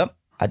 Yep.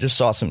 I just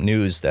saw some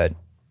news that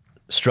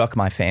struck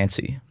my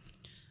fancy.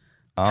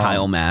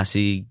 Kyle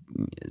Massey,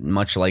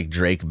 much like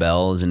Drake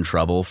Bell, is in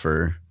trouble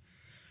for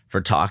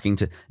talking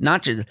to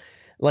not just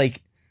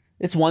like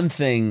it's one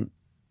thing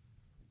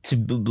to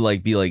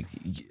like be like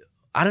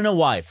I don't know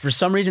why for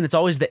some reason it's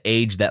always the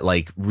age that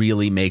like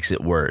really makes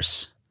it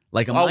worse.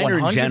 Like a minor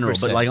in general,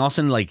 but like all of a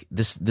sudden, like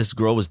this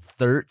girl was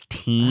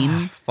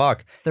 13.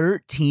 Fuck.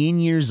 13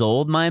 years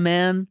old, my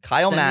man.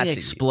 Kyle Sending Massey.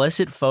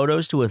 explicit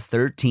photos to a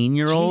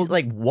 13-year-old.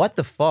 Like, what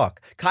the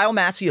fuck? Kyle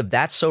Massey of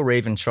That's So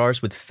Raven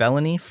charged with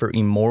felony for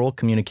immoral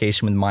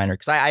communication with minor.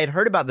 Because I had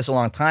heard about this a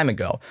long time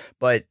ago,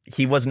 but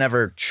he was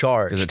never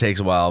charged. Because it takes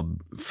a while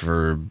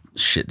for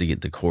shit to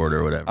get to court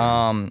or whatever.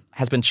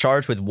 Has been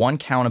charged with one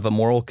count of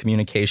immoral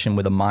communication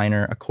with a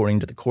minor, according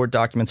to the court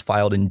documents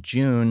filed in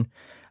June.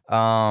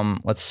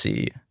 Let's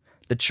see.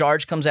 The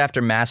charge comes after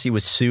Massey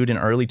was sued in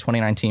early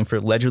 2019 for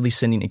allegedly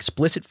sending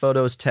explicit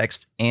photos,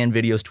 texts, and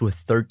videos to a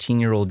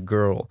 13-year-old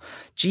girl.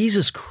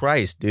 Jesus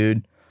Christ,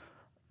 dude.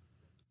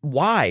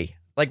 Why?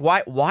 Like,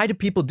 why do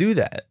people do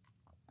that?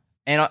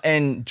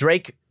 And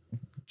Drake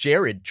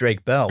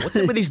Bell. What's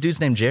up with these dudes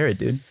named Jared,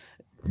 dude?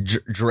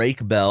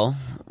 Drake Bell,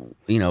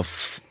 you know,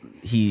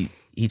 he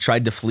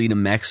tried to flee to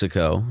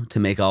Mexico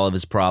to make all of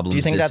his problems Do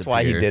you think that's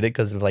why he disappear. did it?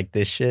 Because of like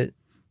this shit?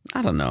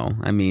 I don't know.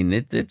 I mean,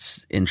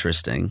 it's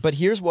interesting. But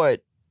here's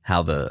what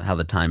how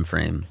the time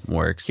frame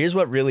works. Here's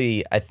what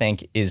really I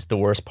think is the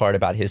worst part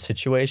about his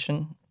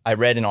situation. I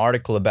read an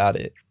article about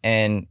it,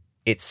 and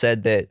it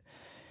said that,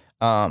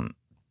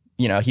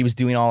 you know, he was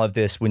doing all of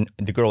this when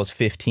the girl was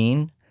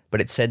 15,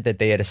 but it said that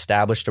they had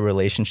established a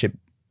relationship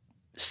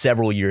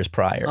several years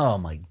prior. Oh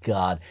my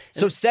God.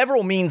 So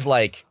several means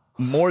like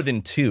more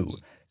than 2.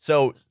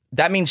 So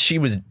that means she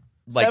was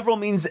like, several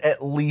means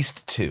at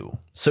least 2.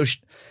 So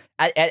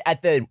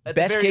at the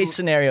best case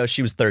scenario,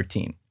 she was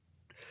 13.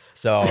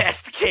 So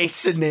Best case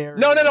scenario.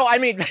 No. I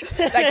mean,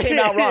 that came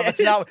out wrong. It's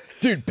not,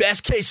 dude.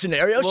 Best case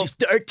scenario, she's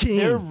 13.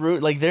 They're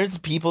rude. Like, there's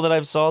people that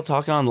I've saw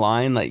talking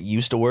online that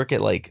used to work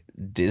at like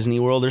Disney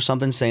World or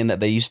something, saying that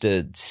they used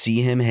to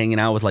see him hanging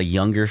out with like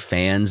younger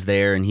fans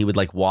there, and he would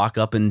like walk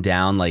up and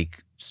down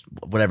like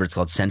whatever it's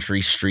called,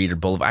 Century Street or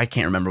Boulevard. I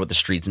can't remember what the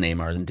streets' name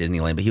are in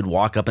Disneyland, but he would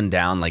walk up and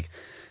down like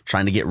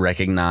trying to get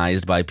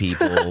recognized by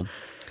people,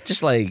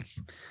 just like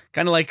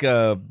kind of like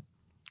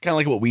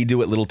what we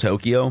do at Little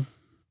Tokyo.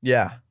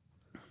 Yeah.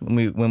 When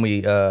we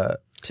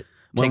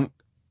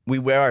we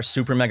wear our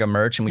super mega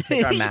merch and we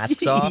take our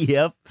masks off.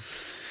 Yep.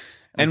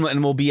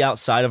 And we'll be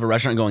outside of a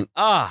restaurant going,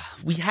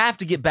 we have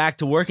to get back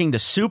to working to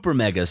Super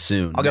Mega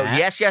soon. I'll go,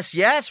 Matt."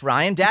 yes,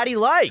 Ryan, Daddy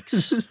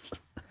likes.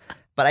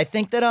 But I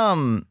think that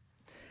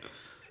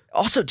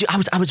also, dude,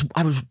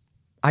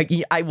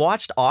 I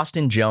watched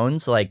Austin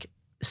Jones like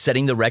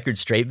setting the record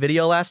straight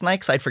video last night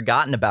because I'd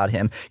forgotten about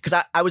him.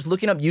 Because I was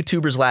looking up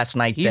YouTubers last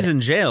night. He's in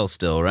jail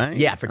still, right?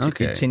 Yeah, for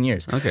 10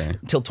 years. Okay.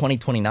 Until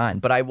 2029.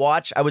 But I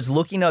was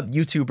looking up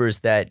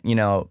YouTubers that, you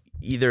know,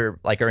 either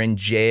like are in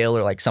jail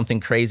or like something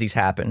crazy's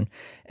happened.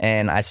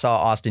 And I saw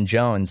Austin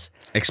Jones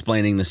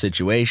explaining the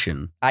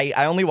situation. I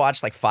only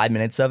watched like 5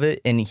 minutes of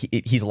it, and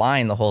he's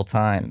lying the whole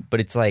time.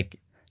 But it's like,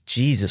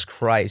 Jesus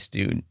Christ,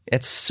 dude.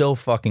 It's so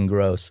fucking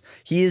gross.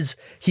 He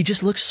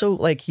just looks so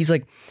like, he's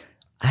like,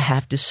 I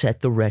have to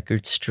set the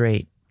record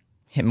straight.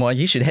 Well,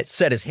 you should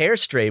set his hair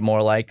straight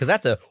more like, because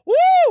that's a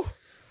woo.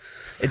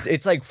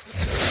 It's like,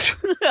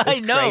 I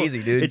know.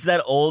 Crazy, dude. It's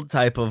that old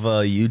type of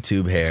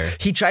YouTube hair.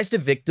 He tries to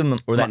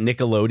or that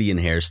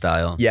Nickelodeon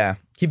hairstyle. Yeah.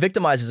 He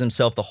victimizes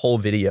himself the whole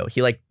video. He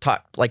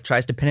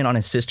tries to pin it on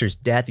his sister's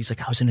death. He's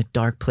like, I was in a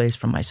dark place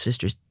from my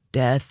sister's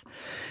death.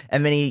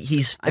 And then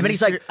he's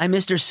like, I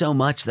missed her so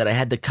much that I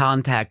had to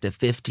contact a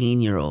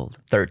 15-year-old.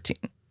 13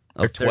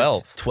 or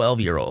 12.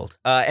 12-year-old.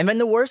 And then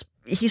the worst,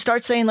 he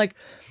starts saying like,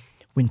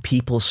 when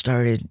people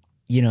started,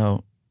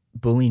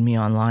 bullying me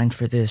online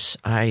for this,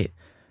 I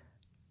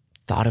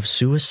thought of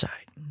suicide.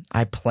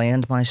 I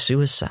planned my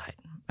suicide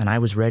and I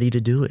was ready to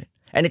do it.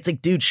 And it's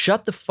like, dude,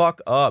 shut the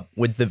fuck up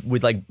with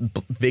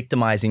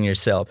victimizing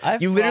yourself.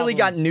 You literally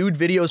got nude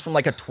videos from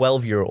like a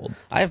 12-year-old.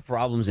 I have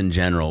problems in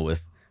general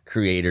with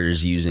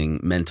creators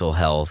using mental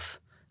health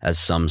as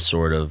some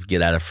sort of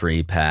get out of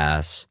free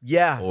pass.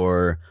 Yeah.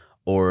 Or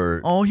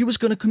he was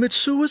going to commit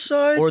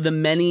suicide. Or the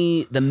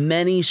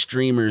many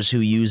streamers who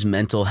use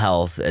mental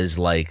health as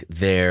like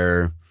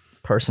their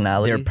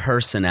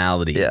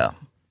personality. Yeah.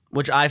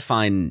 Which I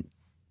find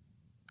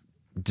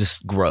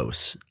just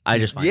gross. I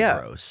just find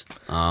it gross.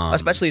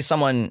 Especially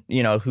someone,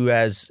 who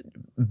has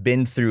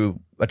been through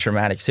a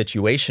traumatic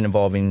situation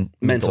involving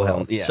mental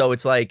health. Yeah. So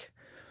it's like,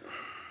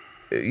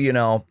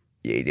 it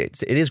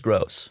is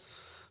gross.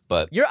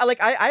 But you're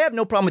like, I have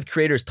no problem with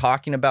creators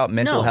talking about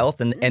mental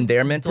health and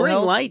their mental health.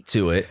 Bring light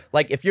to it.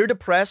 Like if you're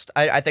depressed,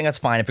 I think that's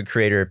fine if a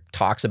creator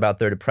talks about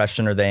their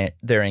depression or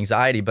their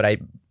anxiety. But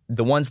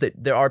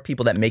there are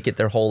people that make it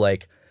their whole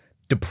like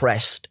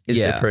depressed is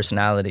their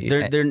personality.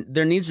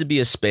 There needs to be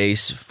a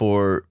space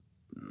for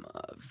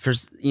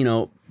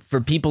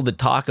people to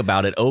talk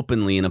about it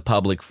openly in a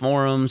public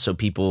forum. So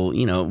people,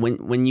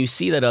 when you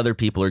see that other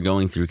people are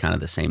going through kind of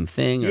the same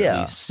thing, or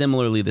at least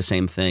similarly the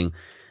same thing,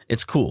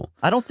 it's cool.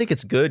 I don't think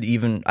it's good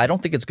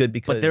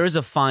because... But there is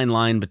a fine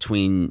line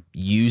between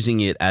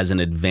using it as an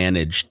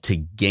advantage to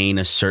gain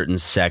a certain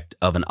sect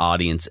of an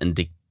audience and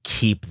to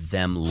keep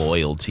them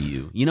loyal to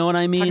you. You know what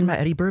I mean? Talking about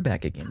Eddie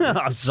Burback again.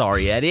 I'm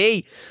sorry,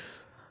 Eddie.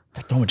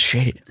 They're throwing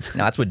shade.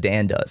 No, that's what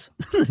Dan does.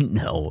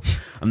 No,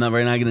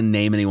 we're not going to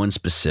name anyone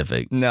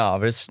specific. No,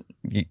 but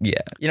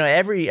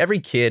every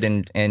kid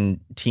and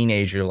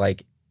teenager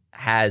like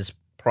has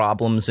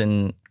problems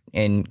and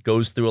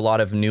goes through a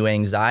lot of new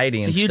anxiety.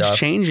 It's and a huge stuff.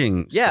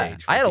 changing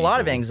stage. I had a lot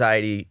of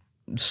anxiety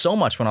so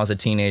much when I was a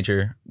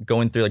teenager,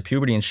 going through like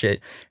puberty and shit.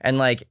 And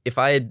like if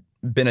I had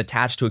been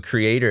attached to a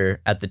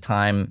creator at the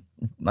time,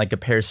 like a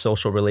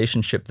parasocial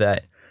relationship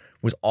that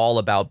was all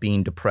about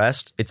being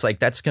depressed, it's like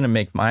that's gonna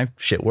make my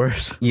shit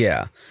worse.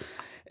 Yeah,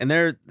 and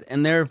they're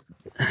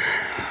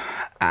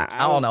I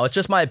don't know. It's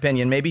just my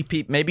opinion. Maybe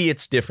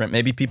it's different.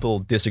 Maybe people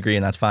disagree,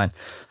 and that's fine.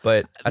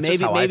 But that's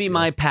maybe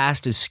my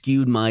past has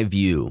skewed my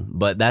view,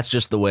 but that's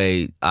just the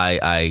way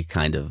I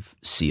kind of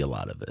see a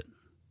lot of it.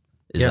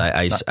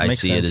 I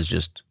see it as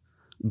just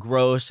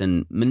gross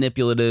and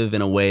manipulative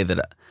in a way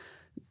that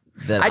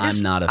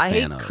I'm not a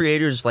fan of. I hate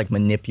creators like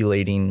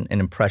manipulating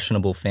an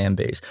impressionable fan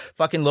base.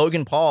 Fucking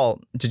Logan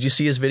Paul, did you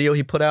see his video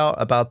he put out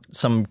about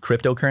some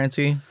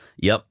cryptocurrency?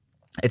 Yep.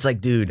 It's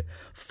like, dude,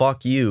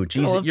 fuck you.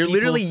 Jesus, you're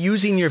literally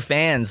using your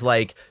fans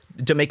like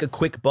to make a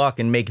quick buck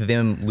and make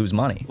them lose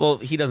money. Well,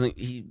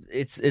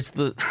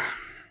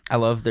 I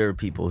love there are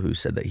people who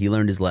said that he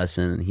learned his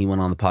lesson and he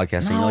went on the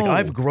podcast saying like,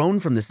 I've grown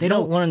from this. They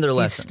don't learn their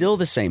lesson. He's still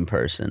the same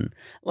person.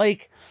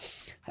 Like,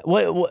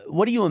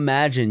 what do you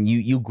imagine?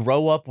 You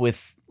grow up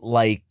with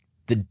like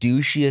the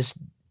douchiest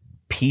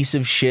piece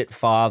of shit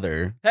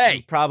father.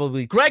 Hey,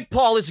 probably Greg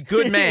Paul is a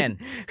good man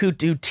who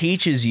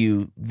teaches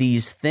you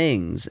these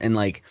things and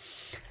like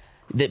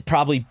that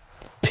probably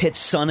pits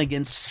son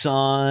against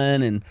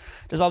son and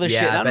does all this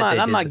shit.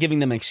 I'm not giving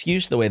them an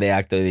excuse the way they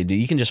act the way they do.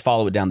 You can just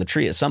follow it down the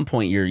tree. At some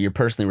point, you're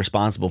personally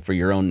responsible for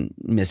your own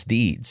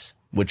misdeeds,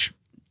 which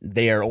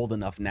they are old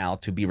enough now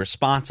to be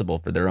responsible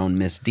for their own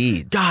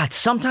misdeeds. God,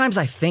 sometimes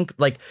I think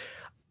like.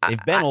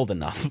 They've been old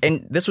enough.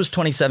 And this was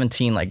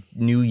 2017, like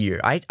New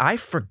Year. I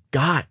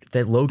forgot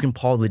that Logan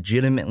Paul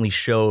legitimately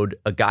showed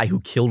a guy who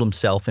killed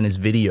himself in his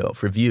video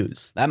for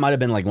views. That might have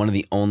been like one of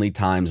the only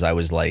times I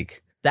was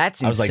like, that's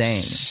insane. I was like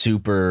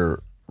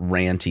super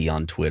ranty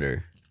on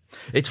Twitter.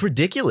 It's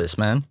ridiculous,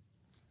 man.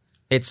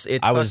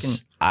 I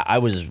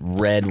was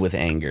red with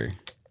anger.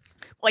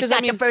 Well, it's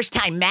not the first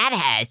time Matt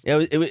has.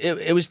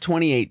 It was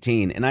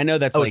 2018, and I know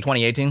that's like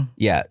 2018.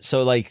 Yeah,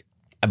 so like.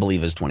 I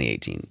believe it was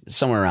 2018,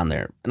 somewhere around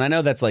there. And I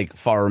know that's like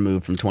far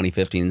removed from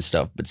 2015 and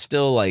stuff, but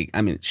still like,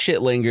 I mean,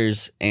 shit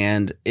lingers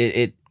and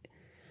it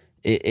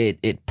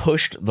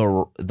pushed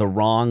the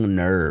wrong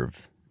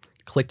nerve.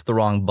 Clicked the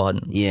wrong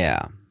buttons.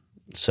 Yeah.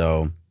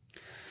 So,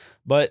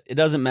 but it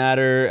doesn't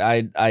matter.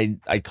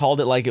 I called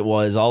it like it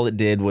was. All it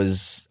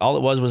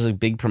was a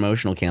big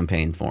promotional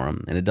campaign for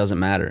him, and it doesn't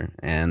matter.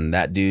 And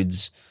that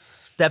dude's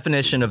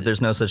definition of there's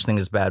no such thing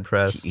as bad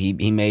press.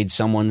 He made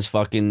someone's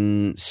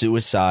fucking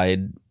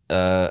suicide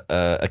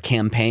a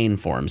campaign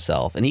for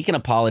himself, and he can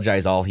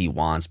apologize all he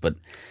wants, but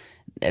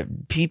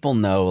people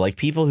know, like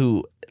people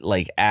who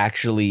like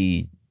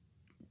actually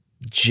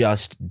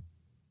just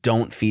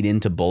don't feed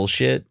into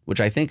bullshit, which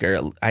I think are,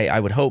 I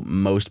would hope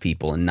most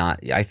people, and not,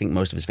 I think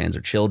most of his fans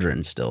are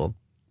children still.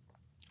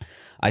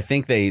 I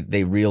think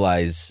they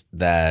realize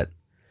that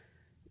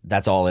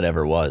that's all it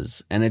ever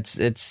was. And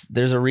it's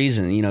there's a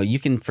reason, you know, you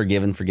can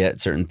forgive and forget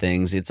certain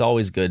things. It's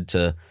always good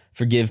to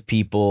forgive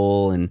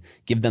people and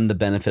give them the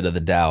benefit of the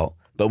doubt.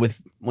 But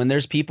when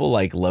there's people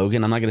like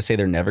Logan, I'm not going to say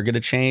they're never going to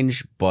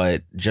change,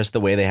 but just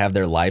the way they have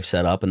their life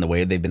set up and the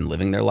way they've been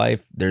living their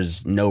life,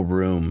 there's no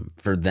room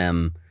for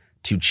them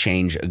to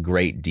change a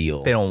great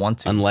deal. They don't want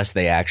to. Unless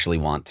they actually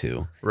want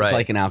to. Right. It's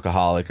like an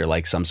alcoholic or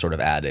like some sort of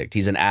addict.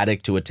 He's an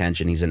addict to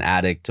attention. He's an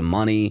addict to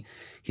money.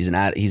 He's an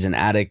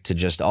addict to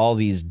just all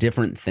these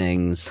different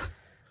things.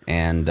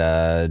 And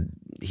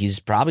he's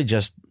probably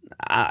just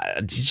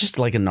he's just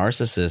like a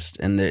narcissist.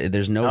 And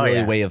there's no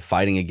way of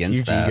fighting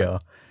against that. Ego.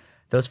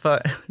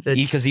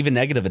 Because even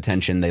negative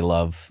attention they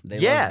love.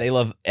 They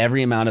love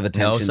every amount of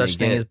attention. No such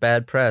thing as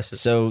bad press.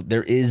 So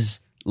there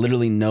is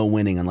literally no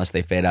winning unless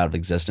they fade out of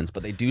existence.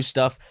 But they do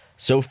stuff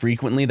so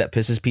frequently that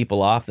pisses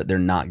people off that they're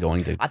not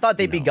going to. I thought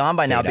they'd be gone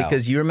by now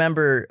because I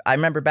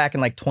remember back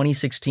in like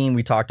 2016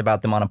 we talked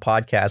about them on a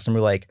podcast and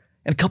we're like,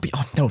 in a couple,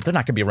 no, they're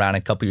not going to be around in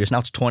a couple years. Now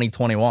it's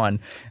 2021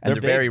 and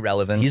they're very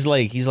relevant. He's one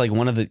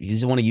of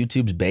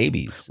YouTube's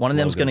babies. One of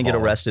them's going to get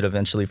arrested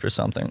eventually for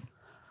something.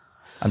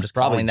 I'm just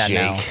calling that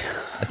now.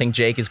 I think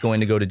Jake is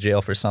going to go to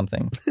jail for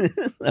something.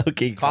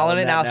 Okay, calling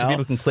it now so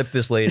people can clip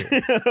this later.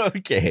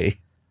 Okay.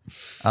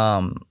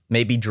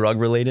 Maybe drug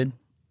related,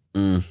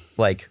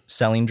 like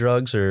selling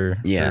drugs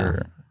or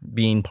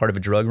being part of a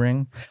drug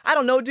ring. I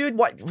don't know, dude.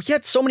 Why he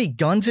had so many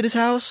guns at his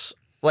house,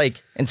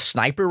 like, and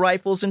sniper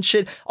rifles and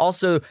shit.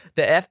 Also,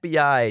 the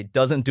FBI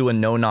doesn't do a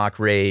no-knock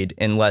raid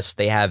unless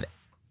they have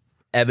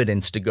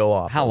evidence to go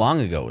off. How long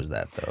ago was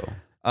that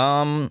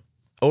though?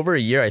 Over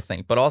a year, I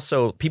think. But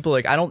also, people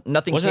like,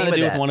 nothing wasn't came that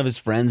to do of with one of his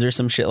friends or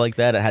some shit like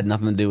that? It had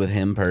nothing to do with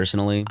him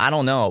personally. I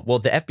don't know. Well,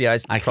 the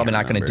FBI's probably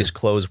not going to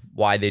disclose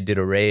why they did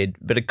a raid,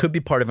 but it could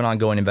be part of an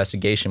ongoing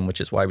investigation, which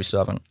is why we still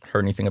haven't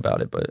heard anything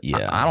about it. But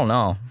yeah, I don't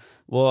know.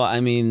 Well, I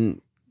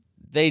mean,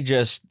 they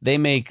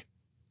make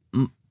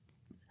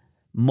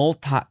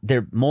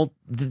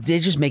they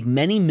just make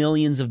many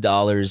millions of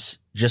dollars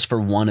just for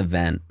one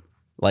event.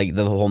 Like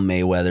the whole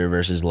Mayweather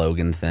versus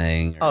Logan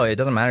thing. Oh, it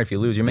doesn't matter if you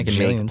lose. You're making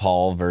millions. Jake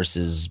Paul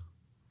versus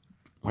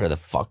where the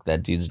fuck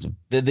that dude's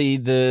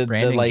the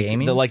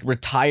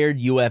retired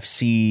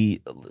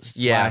UFC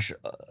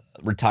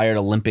 / retired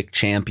Olympic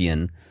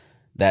champion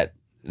that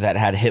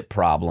had hip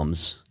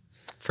problems.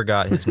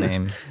 Forgot his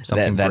name.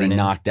 Something that he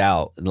knocked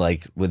out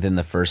like within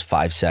the first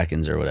 5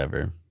 seconds or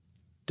whatever.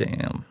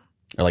 Damn.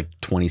 Or like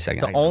 20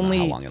 seconds. The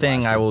only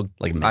thing I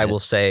will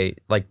say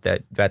like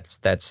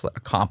that's a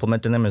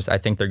compliment to them is I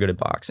think they're good at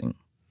boxing,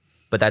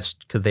 but that's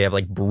because they have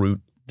like brute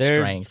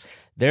strength.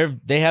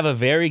 They have a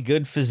very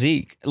good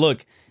physique.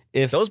 Look,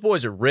 if those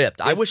boys are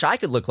ripped, I wish I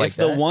could look like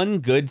that. The one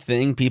good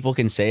thing people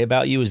can say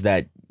about you is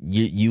that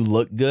you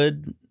look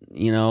good.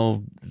 You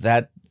know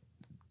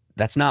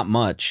that's not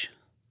much.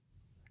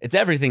 It's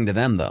everything to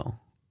them though,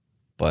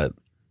 but.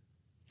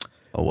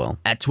 Oh, well.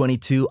 At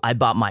 22, I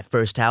bought my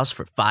first house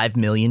for $5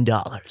 million.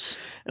 And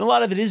a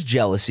lot of it is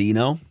jealousy, you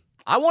know?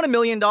 I want $1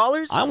 million.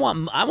 I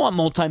want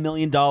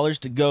multi-million dollars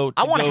to go.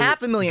 I want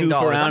 $500,000.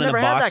 I've never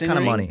had that kind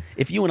of money.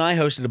 If you and I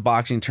hosted a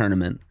boxing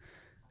tournament,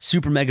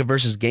 Super Mega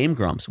versus Game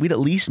Grumps, we'd at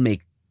least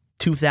make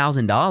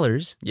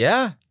 $2,000.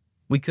 Yeah,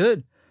 we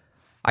could.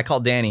 I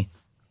called Danny.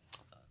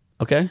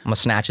 Okay. I'm going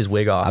to snatch his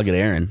wig off. I'll get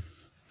Aaron.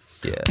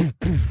 Yeah.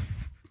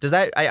 Does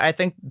that, I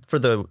think for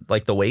the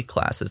weight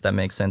classes, that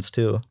makes sense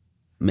too.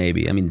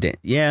 Maybe. I mean,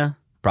 yeah,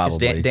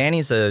 probably.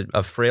 Danny's a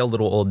frail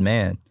little old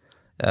man.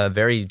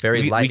 Very,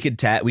 very light.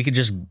 We could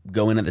just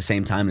go in at the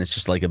same time, and it's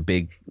just like a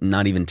big,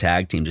 not even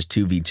tag team, just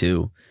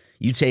 2v2.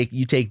 You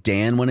take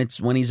Dan when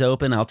he's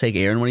open. I'll take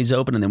Aaron when he's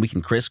open, and then we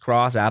can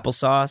crisscross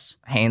applesauce.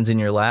 Hands in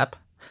your lap.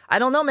 I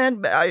don't know,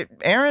 man.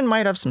 Aaron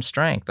might have some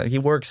strength. Like, he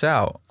works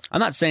out. I'm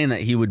not saying that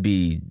he would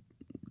be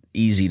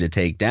easy to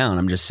take down.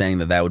 I'm just saying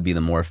that would be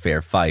the more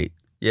fair fight.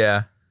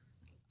 Yeah.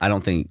 I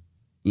don't think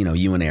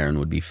you and Aaron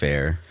would be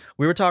fair.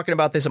 We were talking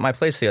about this at my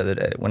place the other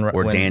day.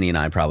 When Danny and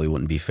I probably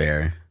wouldn't be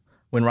fair.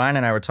 When Ryan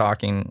and I were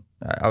talking,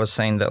 I was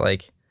saying that,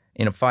 like,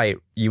 in a fight,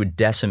 you would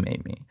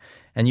decimate me.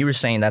 And you were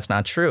saying that's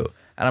not true.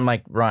 And I'm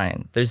like,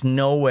 Ryan, there's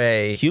no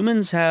way.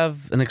 Humans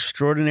have an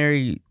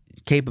extraordinary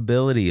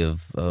capability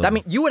of... I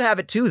mean, you would have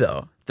it too,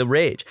 though. The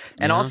rage.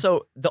 And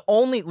also, the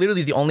only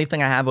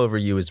thing I have over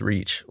you is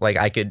reach. Like,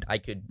 I could,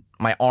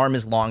 my arm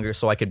is longer,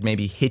 so I could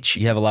maybe hit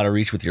you. You have a lot of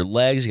reach with your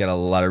legs. You got a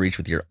lot of reach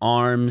with your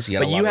arms.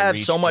 But you have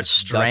so much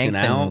strength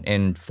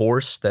and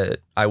force that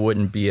I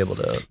wouldn't be able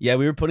to. Yeah,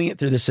 we were putting it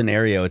through the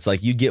scenario. It's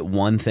like you get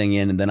one thing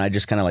in, and then I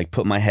just kind of like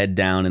put my head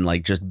down and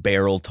like just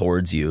barrel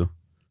towards you.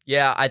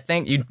 Yeah, I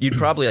think you'd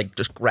probably like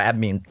just grab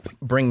me and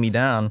bring me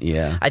down.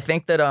 Yeah, I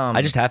think that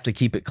I just have to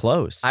keep it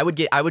close. I would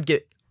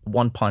get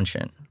one punch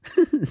in.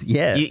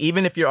 Yeah.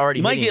 Even if you're already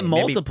You might hitting get it,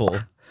 maybe multiple.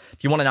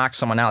 if you want to knock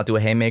someone out, do a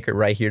haymaker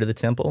right here to the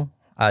temple.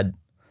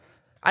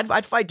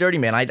 I'd fight dirty,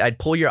 man. I'd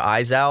pull your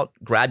eyes out,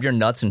 grab your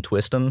nuts, and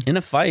twist them. In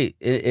a fight,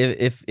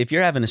 if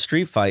you're having a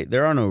street fight,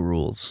 there are no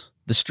rules.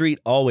 The street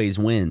always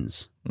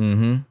wins.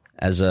 Mm-hmm.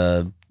 As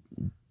a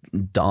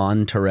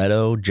Don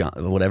Toretto, John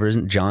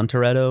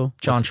Toretto?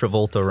 John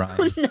Travolta,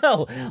 Ryan.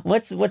 No.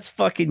 What's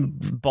fucking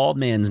bald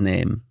man's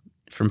name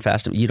from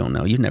Fast and... You don't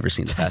know. You've never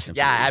seen the Fast and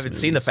Yeah, Furious I haven't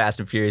seen the movies. Fast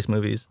and Furious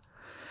movies.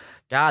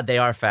 God, they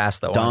are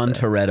fast, though. Don aren't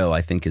they? Toretto,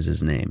 I think, is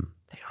his name.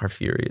 They are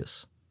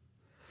furious.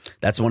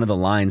 That's one of the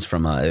lines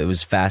from it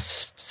was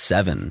Fast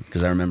 7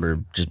 because I remember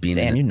just being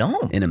Damn, you know.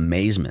 in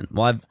amazement.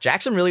 Well,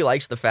 Jackson really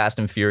likes the Fast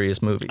and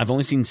Furious movies. I've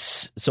only seen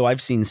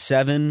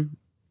 7,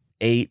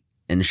 8,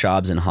 and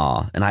Shobbs and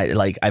Haw, and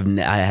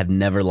I have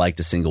never liked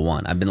a single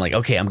one. I've been like,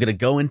 okay, I'm gonna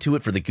go into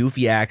it for the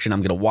goofy action.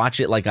 I'm gonna watch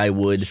it like I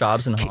would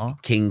Shobbs and Haw?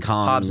 King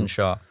Kong, Hobbs and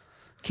Shaw.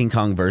 King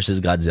Kong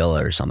versus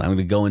Godzilla or something. I'm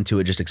gonna go into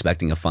it just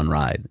expecting a fun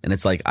ride, and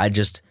it's like I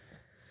just.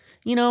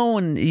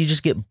 When you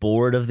just get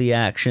bored of the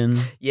action.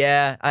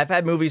 Yeah, I've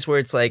had movies where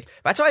it's like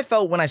that's how I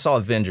felt when I saw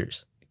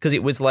Avengers because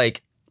it was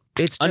like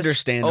it's just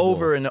Understandable.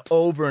 over and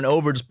over and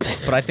over. Just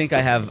But I think I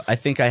have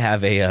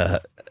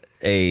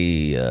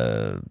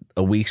a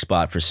weak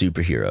spot for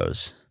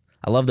superheroes.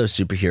 I love those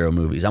superhero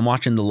movies. I'm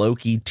watching the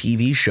Loki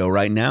TV show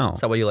right now.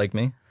 is that why you like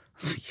me?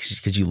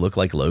 Because you look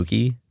like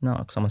Loki. No,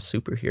 because I'm a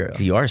superhero.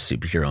 You are a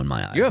superhero in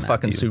my eyes. You're a Matthew.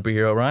 fucking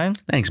superhero, Ryan.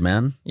 Thanks,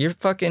 man. You're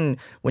fucking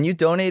when you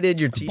donated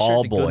your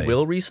ball T-shirt to boy.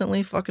 Goodwill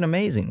recently, fucking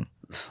amazing.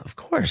 Of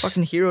course.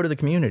 Fucking hero to the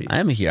community. I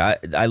am a hero.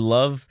 I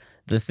love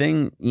the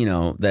thing,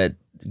 that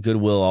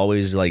Goodwill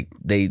always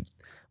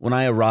when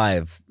I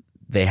arrive,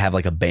 they have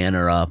like a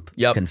banner up.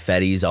 Yep.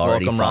 Confetti's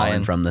already Welcome, falling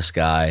Ryan. from the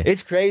sky.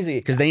 It's crazy.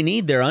 Because they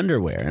need their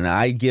underwear, and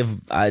I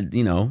give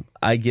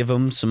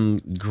them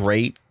some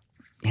great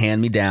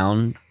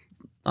hand-me-down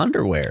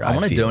underwear. I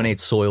want to feel. donate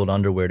soiled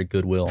underwear to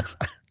Goodwill.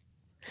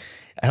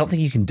 I don't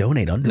think you can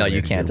donate No, underwear.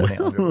 you to can't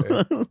Goodwill. donate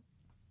underwear.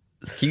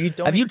 Can you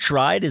donate? Have you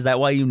tried? Is that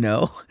why you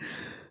know?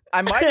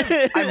 I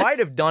might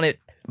have done it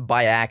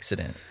by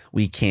accident.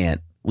 We can't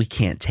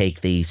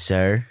take these,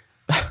 sir.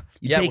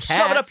 You take shove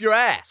it up hats. your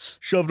ass.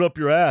 Shove it up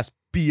your ass,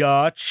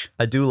 biatch.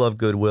 I do love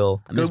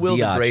Goodwill. I miss Goodwill's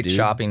a Biatch, great dude.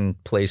 shopping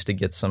place to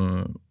get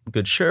some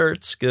good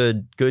shirts,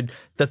 good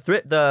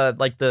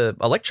the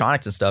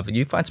electronics and stuff.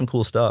 You find some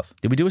cool stuff.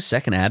 Did we do a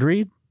second ad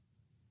read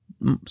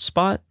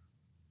spot?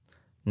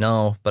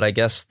 No, but I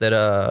guess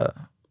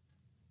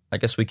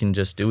we can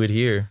just do it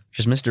here.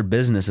 Just Mr.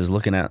 Business is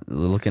looking at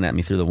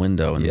me through the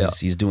window, and Yeah.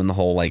 he's doing the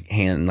whole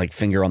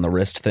finger on the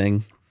wrist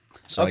thing.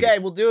 So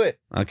We'll do it.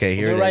 Okay,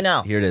 here do it it right is.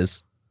 now. Here it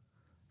is.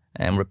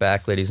 And we're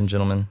back, ladies and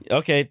gentlemen.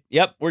 Okay,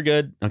 yep, we're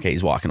good. Okay,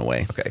 he's walking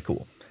away. Okay,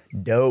 cool.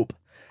 Dope.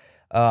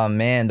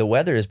 Man, the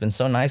weather has been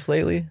so nice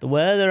lately. The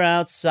weather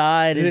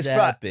outside is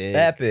epic.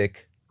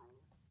 Epic.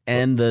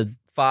 And the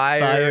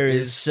Fire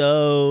is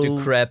so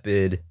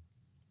decrepit.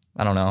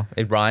 I don't know.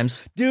 It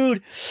rhymes.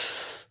 Dude,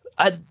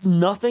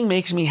 nothing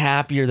makes me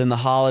happier than the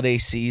holiday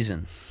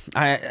season.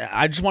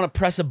 I just want to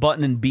press a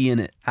button and be in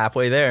it.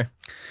 Halfway there.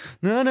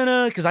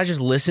 No, because I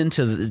just listen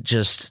to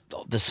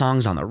the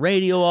songs on the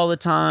radio all the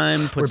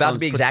time. We're about to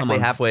be exactly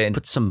halfway in.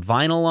 Put some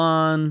vinyl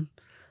on,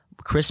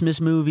 Christmas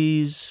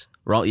movies.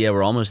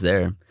 We're almost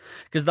there.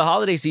 Because the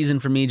holiday season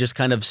for me just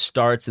kind of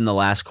starts in the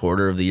last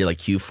quarter of the year, like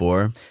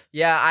Q4.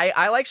 Yeah,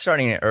 I like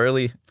starting it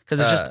early.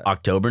 Because it's just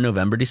October,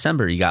 November,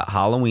 December. You got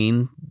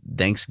Halloween,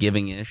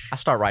 Thanksgiving-ish. I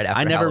start right after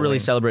I never really Halloween.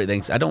 celebrate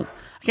Thanksgiving.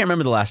 I can't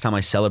remember the last time I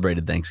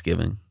celebrated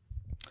Thanksgiving.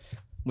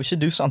 We should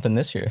do something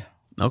this year.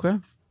 Okay.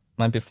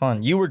 Might be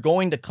fun. You were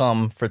going to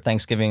come for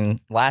Thanksgiving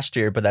last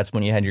year, but that's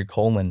when you had your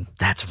colon,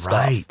 That's Stuff.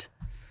 right.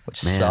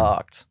 which Man.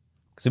 sucked.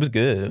 Because it was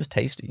good. It was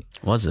tasty.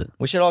 Was it?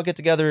 We should all get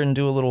together and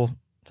do a little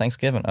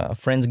Thanksgiving,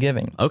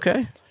 Friendsgiving.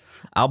 Okay.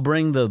 I'll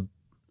bring the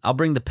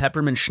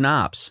peppermint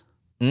schnapps.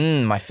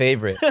 My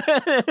favorite.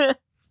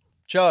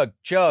 Chug.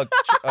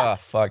 Oh,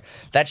 fuck.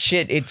 That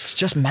shit, it's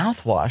just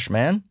mouthwash,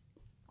 man.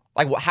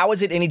 Like, how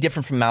is it any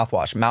different from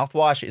mouthwash?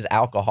 Mouthwash is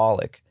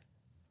alcoholic.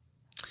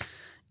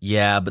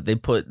 Yeah, but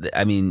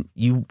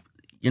you're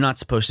not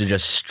supposed to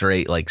just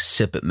straight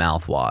sip at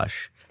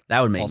mouthwash. That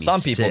would make me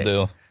Some people sick.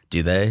 do.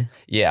 Do they?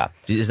 Yeah.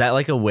 Is that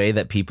like a way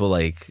that people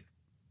is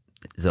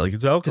that like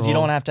it's alcohol? Because you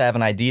don't have to have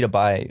an ID to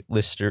buy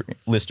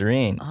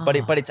Listerine,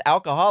 but it's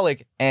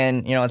alcoholic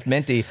and it's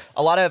minty.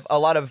 A lot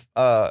of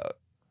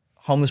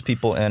homeless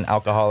people and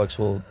alcoholics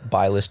will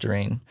buy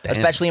Listerine,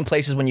 especially in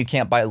places when you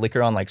can't buy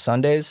liquor on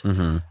Sundays.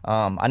 Mm-hmm.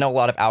 I know a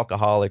lot of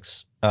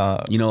alcoholics.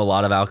 You know a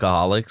lot of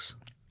alcoholics?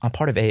 I'm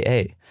part of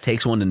AA.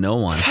 Takes one to know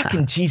one.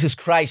 Fucking Jesus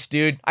Christ,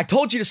 dude! I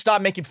told you to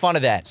stop making fun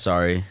of that.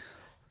 Sorry.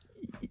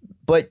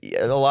 But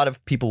a lot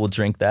of people will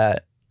drink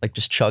that,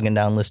 just chugging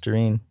down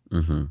Listerine.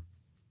 Mm-hmm.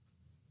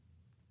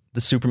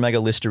 The Super Mega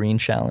Listerine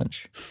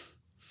Challenge.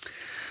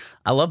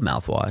 I love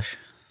mouthwash.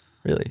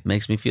 Really,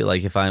 Makes me feel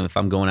like if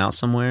I'm going out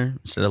somewhere,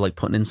 instead of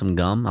putting in some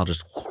gum, I'll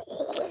just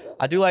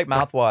I do like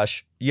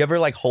mouthwash. You ever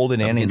hold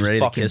it in and getting just ready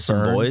to fucking kiss some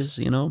burns?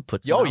 boys,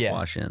 put some Oh, yeah.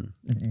 mouthwash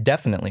in.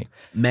 Definitely.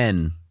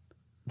 Men.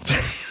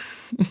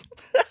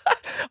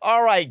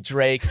 All right,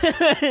 Drake.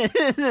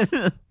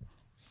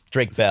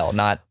 Drake Bell,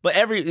 not But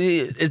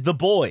the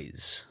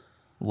boys.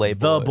 Lay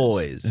The boys.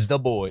 boys. The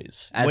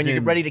boys. As When you're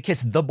in- ready to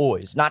kiss the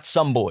boys, not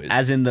some boys.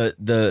 As in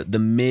the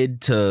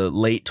mid to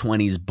late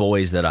 20s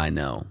boys that I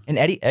know. and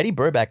Eddie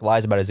Burback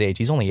lies about his age.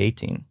 He's only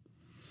 18.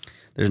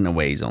 There's no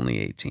way he's only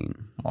 18.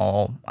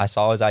 Oh, I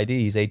saw his ID.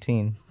 He's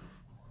 18.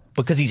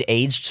 Because he's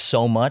aged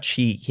so much,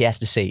 he has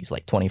to say he's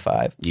like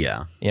 25.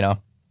 Yeah. You know?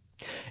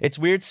 It's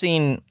weird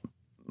seeing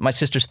my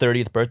sister's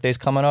 30th birthday's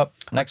coming up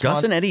next Gus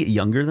month. and Eddie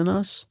younger than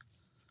us?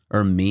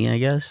 Or me, I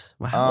guess.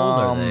 Well, how old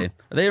are they? Are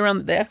they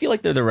around? I feel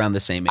like they're around the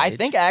same age. I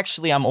think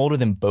actually I'm older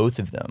than both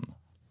of them.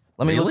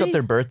 Let me look Really? up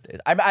their birthdays.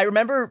 I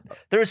remember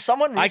there was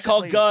someone recently. I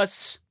call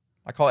Gus.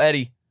 I call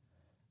Eddie.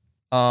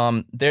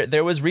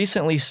 There was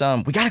recently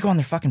some. We got to go on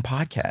their fucking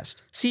podcast.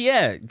 See,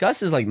 yeah,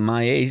 Gus is like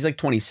my age. He's like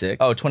 26.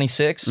 Oh,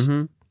 26?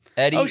 Mhm.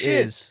 Eddie Oh,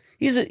 shit. is.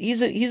 He's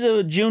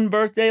a June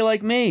birthday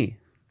like me.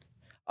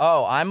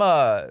 Oh, I'm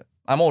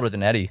older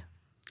than Eddie.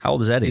 How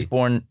old is Eddie? He's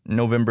born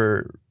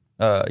November.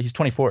 He's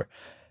 24.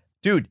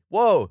 Dude,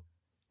 whoa.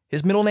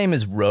 His middle name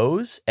is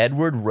Rose,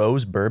 Edward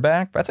Rose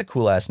Burback. That's a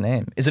cool ass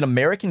name. Is an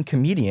American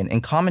comedian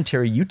and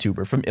commentary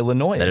YouTuber from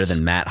Illinois. Better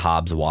than Matt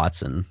Hobbs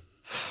Watson.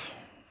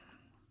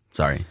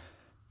 Sorry.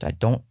 I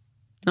don't.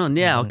 No,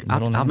 yeah, Middle I'll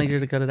name. make sure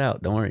to cut it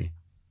out. Don't worry.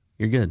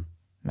 You're good.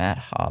 Matt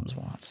Hobbs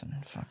Watson.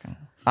 Fucking.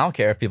 I don't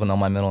care if people know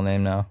my middle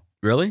name now.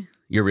 Really?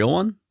 Your real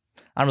one?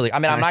 I'm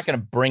I'm not going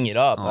to bring it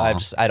up. Aw.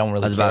 I don't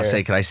really I was about to care.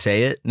 say, could I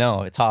say it?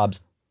 No, it's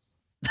Hobbs.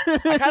 I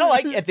kind of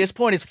like, at this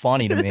point, it's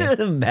funny to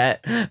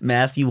me.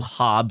 Matthew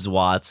Hobbs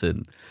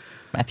Watson.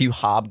 Matthew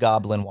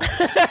Hobgoblin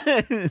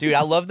Watson. Dude,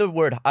 I love the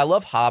word. I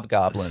love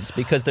hobgoblins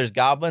because there's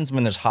goblins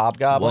when there's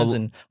hobgoblins, Well-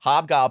 and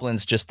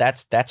hobgoblins just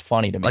that's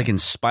funny to me. Like in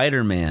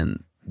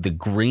Spider-Man, the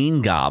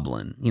Green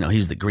Goblin,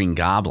 he's the Green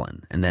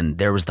Goblin. And then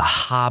there was the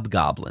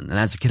Hobgoblin. And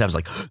as a kid, I was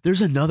like,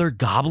 there's another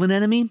goblin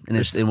enemy? And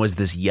it was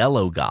this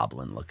yellow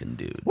goblin looking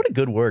dude. What a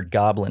good word,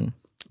 goblin.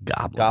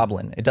 Goblin.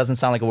 Goblin. It doesn't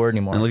sound like a word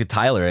anymore. And look at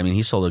Tyler. I mean,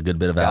 he sold a good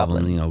bit of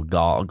Goblin. albums,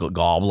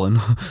 Goblin.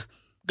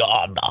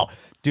 God, no.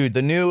 Dude,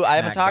 the new, I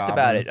haven't Matt talked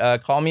about Goblin.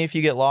 it. Call Me If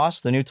You Get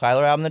Lost, the new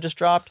Tyler album that just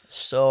dropped.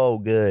 So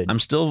good. I'm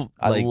still,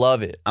 I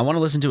love it. I want to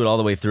listen to it all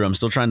the way through. I'm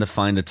still trying to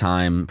find a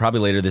time, probably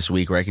later this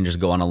week, where I can just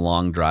go on a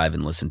long drive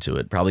and listen to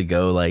it. Probably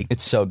go like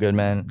It's so good,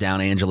 man.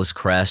 down Angeles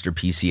Crest or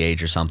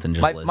PCH or something.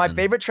 Just My listen.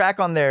 favorite track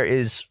on there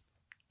is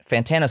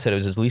Fantana said it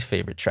was his least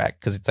favorite track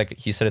because it's like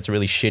he said it's a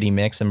really shitty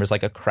mix and there's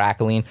like a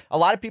crackling. A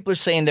lot of people are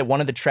saying that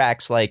one of the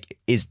tracks like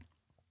is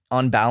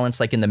unbalanced,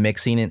 like in the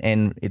mixing,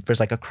 and there's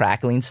like a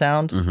crackling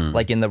sound,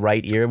 like in the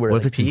right ear. Where What it,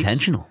 if like, it's peaks.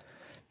 intentional?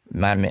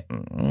 I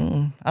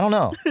don't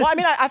know. Well, I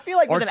mean, I feel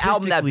like with an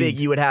album that Artistically, big,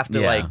 you would have to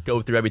yeah. like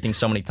go through everything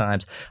so many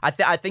times. I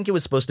think it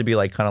was supposed to be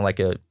like kind of like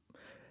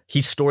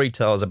he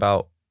storytells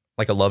about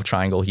like a love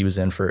triangle he was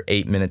in for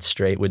 8 minutes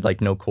straight with like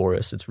no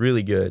chorus. It's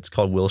really good. It's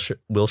called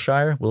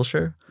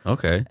Wilshire,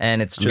 Okay.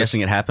 and it's I'm just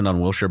guessing it happened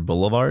on Wilshire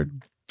Boulevard.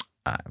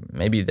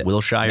 maybe that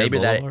Wilshire maybe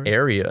Boulevard? that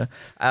area.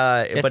 See,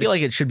 I But feel it's-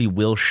 like it should be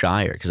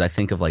Wilshire because I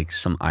think of like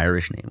some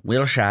Irish name.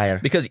 Wilshire.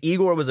 because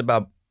Igor was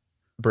about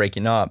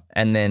breaking up,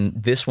 and then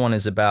this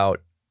album's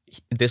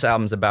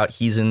about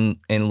he's in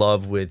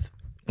love with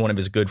one of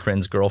his good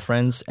friend's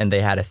girlfriends, and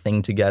they had a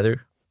thing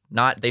together.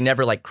 They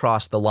never like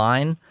crossed the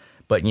line,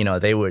 but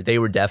they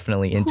were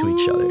definitely into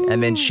each other.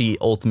 And then she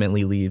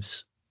ultimately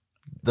leaves.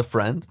 The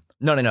friend?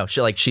 No.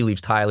 She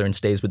leaves Tyler and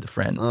stays with the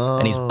friend,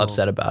 and he's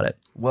upset about it.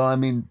 Well, I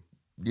mean,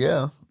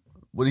 yeah.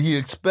 What do you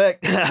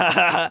expect?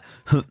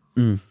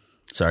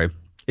 Sorry.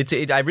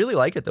 I really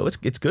like it though. It's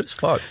good as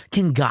fuck.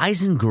 Can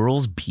guys and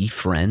girls be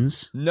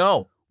friends?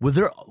 No, Will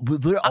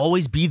there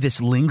always be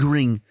this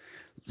lingering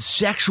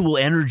sexual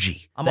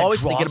energy? I'm that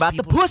always thinking draws about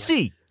the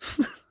people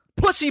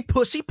pussy.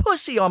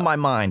 pussy on my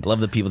mind. I love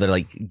the people that are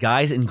like,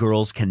 guys and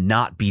girls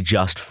cannot be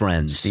just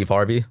friends. Steve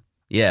Harvey,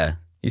 Yeah.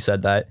 he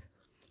said that.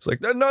 It's like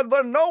there's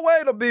no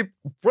way to be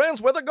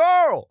friends with a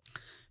girl.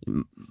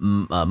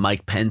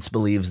 Mike Pence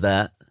believes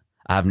that.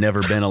 I've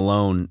never been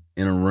alone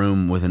in a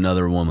room with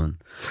another woman.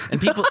 And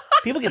people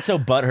get so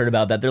butthurt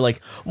about that. They're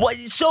like, "What?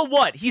 So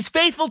what? He's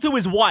faithful to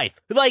his wife.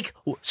 Like,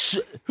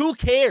 who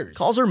cares?"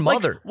 Calls her Like,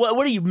 mother. what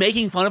are you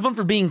making fun of him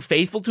for being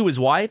faithful to his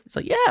wife? It's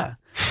like, yeah,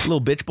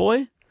 little bitch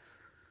boy.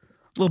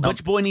 Little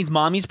bitch boy needs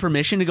mommy's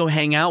permission to go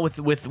hang out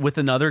with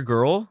another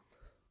girl.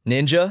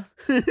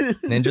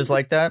 Ninja's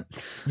like that.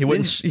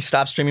 He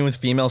stopped streaming with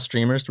female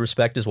streamers to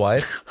respect his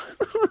wife.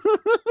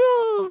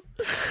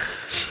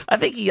 I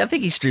think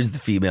he streams the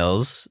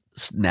females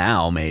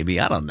now. Maybe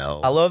I don't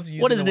know. I love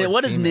using what is the word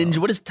what is female. Ninja?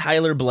 What is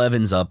Tyler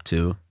Blevins up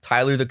to?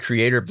 Tyler, the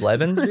creator,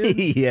 Blevins,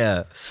 dude.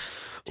 Yeah.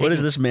 What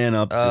is this man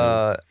up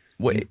to?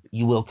 Wait,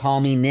 You will call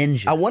me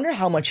Ninja. I wonder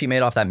how much he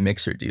made off that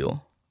Mixer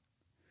deal.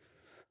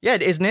 Yeah,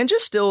 is Ninja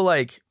still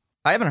like?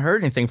 I haven't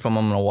heard anything from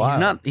him in a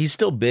while. He's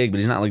still big, but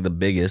he's not like the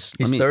biggest.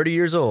 He's 30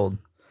 years old.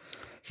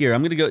 Here,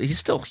 I'm gonna go. He's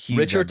still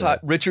huge.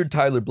 Richard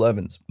Tyler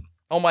Blevins.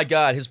 Oh my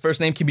God, his first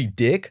name can be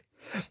Dick.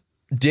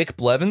 Dick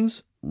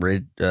Blevins. I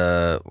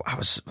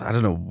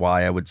don't know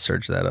why I would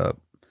search that up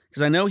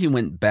because I know he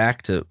went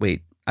back to.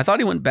 Wait, I thought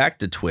he went back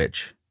to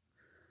Twitch.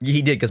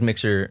 He did because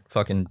Mixer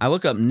fucking I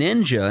look up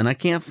Ninja and I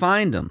can't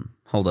find him.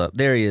 Hold up.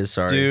 There he is.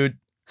 Sorry. dude.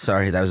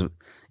 Sorry, that was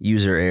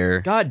user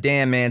error. God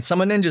damn, man.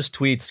 Some of Ninja's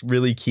tweets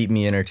really keep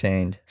me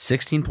entertained.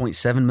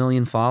 16.7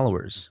 million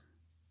followers.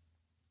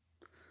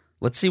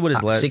 Let's see what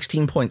his last...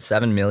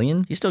 16.7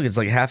 million? He still gets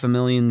like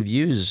 500,000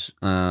 views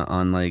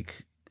on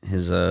like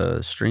his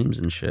streams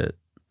and shit.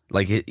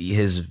 Like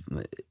his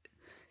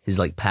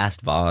like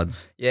past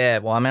VODs. Yeah,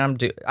 well, I mean,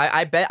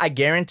 I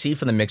guarantee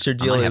for the Mixer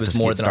deal it was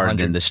more than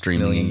 100 into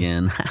streaming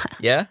million. again.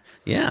 Yeah?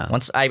 Yeah.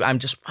 Once I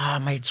just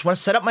want to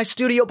set up my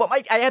studio, but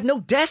I have no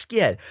desk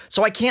yet.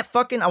 So I can't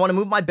I want to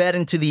move my bed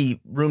into the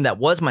room that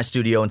was my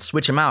studio and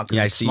switch them out.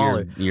 Yeah, I it's see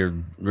smaller. you're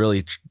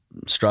really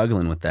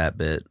struggling with that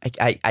bit.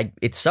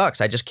 It sucks.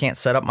 I just can't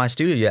set up my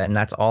studio yet, and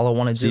that's all I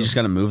want to do. So you just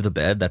got to move the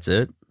bed, that's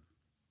it?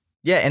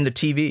 Yeah, and the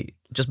TV.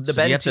 Just the So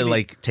bed you and have TV. to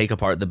like take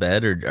apart the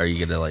bed, or are you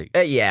going to like...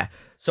 Yeah.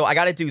 So I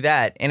got to do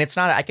that, and it's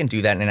not. I can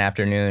do that in an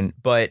afternoon,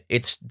 but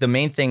it's the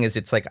main thing is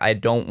it's like I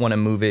don't want to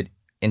move it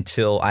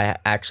until I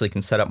actually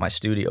can set up my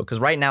studio. Because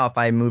right now, if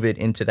I move it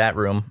into that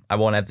room, I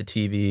won't have the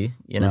TV.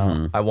 You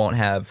know, I won't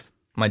have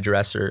my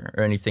dresser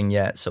or anything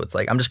yet. So it's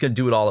like I'm just gonna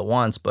do it all at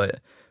once.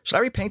 But should I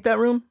repaint that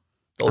room?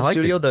 The old I like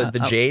studio, the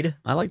jade.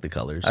 I like the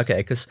colors. Okay,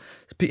 because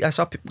I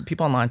saw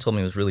people online told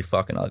me it was really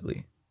fucking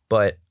ugly,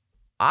 but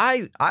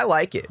I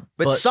like it.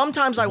 But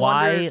sometimes I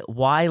wonder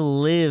why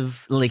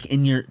live like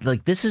in your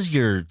like this is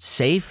your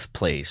safe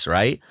place,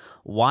 right?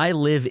 Why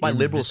live my in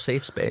liberal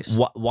safe space.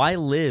 Why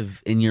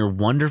live in your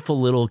wonderful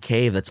little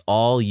cave that's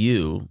all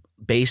you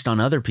based on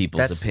other people's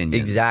That's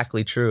opinions?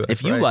 exactly true.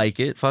 That's if you right. like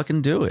it,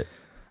 fucking do it.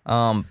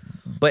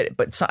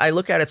 But so I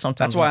look at it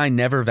sometimes. That's why I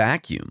never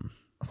vacuum.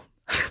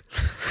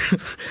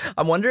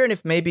 I'm wondering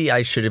if maybe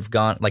I should have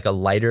gone like a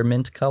lighter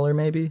mint color,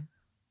 maybe.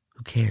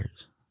 Who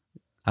cares?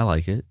 I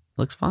like it.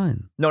 Looks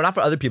fine. No, not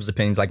for other people's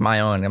opinions, like my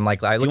own. I'm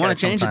like, I look If you at want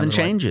to change it, then sometimes,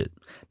 I'm change like, it.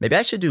 Maybe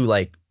I should do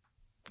like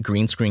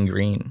green screen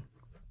green.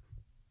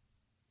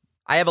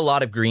 I have a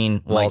lot of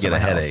green Might walls get in a my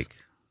house. headache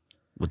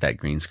with that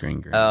green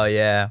screen green. Oh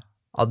yeah,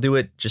 I'll do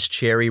it just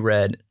cherry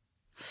red.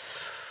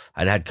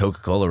 I'd had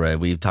Coca-Cola red.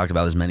 We've talked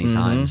about this many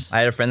times. I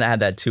had a friend that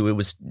had that too. It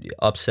was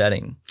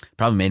upsetting.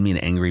 Probably made me an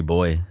angry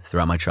boy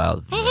throughout my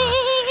childhood.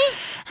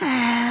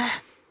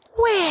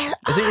 Where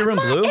Is it your room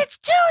blue? It's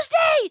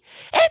Tuesday!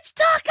 It's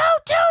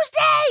Taco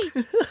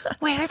Tuesday!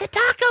 Where are the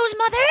tacos,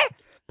 Mother?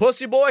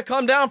 Pussy boy,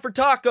 come down for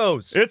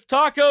tacos. It's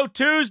Taco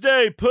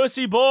Tuesday,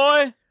 pussy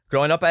boy.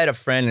 Growing up, I had a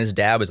friend, and his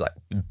dad was like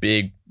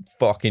big,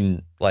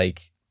 fucking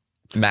like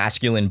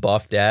masculine,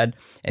 buff dad,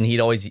 and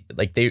he'd always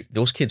like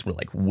those kids were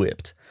like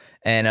whipped,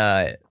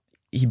 and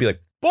he'd be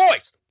like,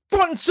 "Boys,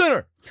 front and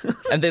center,"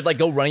 and they'd like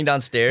go running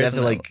downstairs. You have to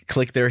and like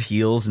click their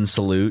heels and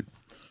salute.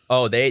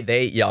 oh, they.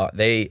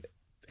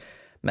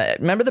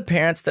 Remember the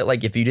parents that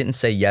like if you didn't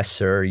say yes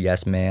sir or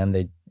yes ma'am,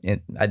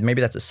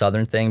 maybe that's a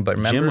Southern thing, but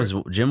remember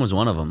Jim was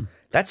one of them.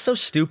 that's so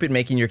stupid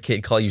making your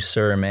kid call you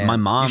sir or ma'am. My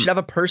mom- You should have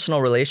a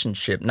personal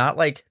relationship, not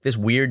like this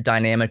weird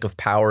dynamic of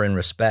power and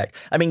respect.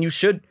 I mean, you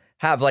should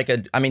have like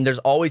there's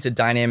always a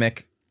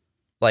dynamic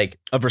like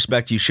Of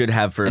respect you should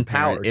have for a And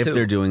power, parent if too.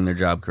 they're doing their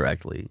job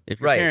correctly. If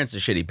your Right. parent's a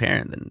shitty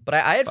parent, then But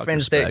I had fuck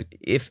friends respect. that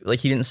if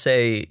like he didn't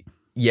say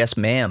yes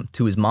ma'am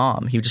to his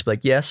mom, he would just be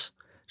like yes.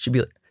 She'd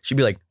be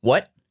like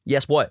what?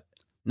 Yes what?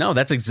 No,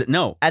 that's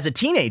no. As a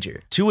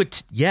teenager,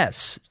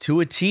 Yes, to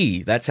a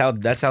T. That's how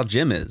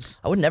Jim is.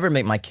 I would never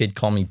make my kid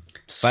call me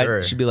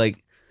sir. She'd be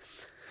like,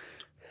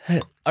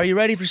 "Are you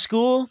ready for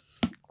school?"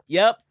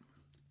 Yep.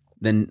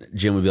 Then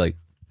Jim would be like,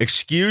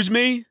 "Excuse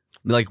me?"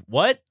 I'd be like,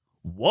 "What?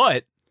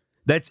 What?"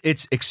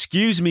 It's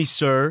excuse me,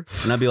 sir.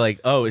 And I'd be like,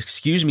 "Oh,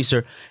 excuse me,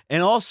 sir."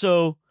 And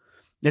also,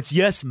 that's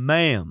yes,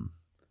 ma'am.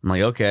 I'm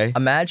like, okay.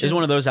 Imagine- It's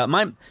one of those at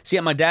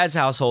my dad's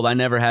household, I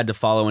never had to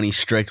follow any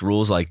strict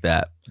rules like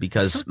that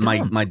because So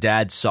dumb. my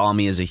dad saw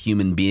me as a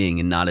human being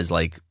and not as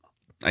like,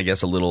 I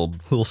guess, a little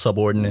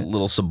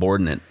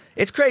subordinate.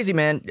 It's crazy,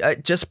 man.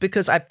 Just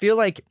because I feel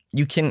like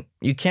you can't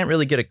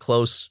really get a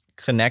close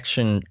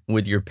connection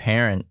with your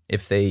parent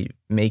if they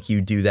make you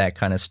do that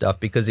kind of stuff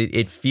because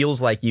it feels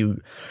like you.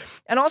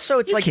 And also,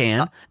 it's You like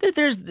can.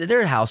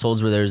 There are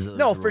householdes where there's those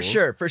no, for rules.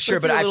 sure. if But you're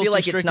a I little feel too like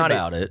it's strict not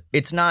about it.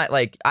 It's not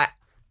like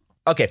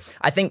Okay,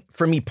 I think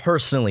for me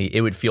personally,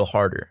 it would feel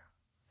harder.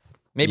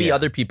 Maybe Yeah.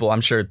 other people, I'm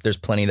sure there's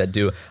plenty that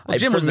do. Well,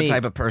 Jim For was the me-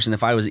 type of person,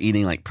 if I was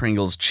eating like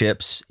Pringles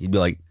chips, he'd be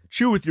like,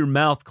 chew with your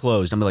mouth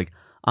closed. I'd be like,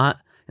 and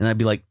I'd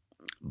be like,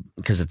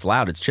 because it's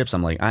loud, it's chips.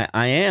 I'm like,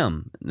 I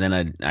am. Then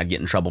I'd get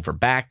in trouble for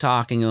back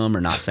talking him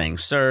or not saying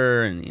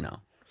sir. And,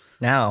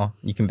 Now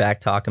you can back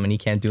talk him and he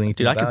can't do anything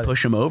dude, I about could it.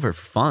 push him over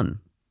for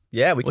fun.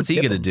 Yeah, we What's can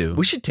he tip gonna him. do?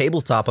 We should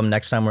tabletop him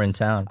next time we're in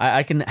town.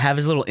 I can have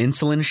his little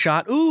insulin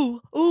shot.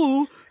 Ooh,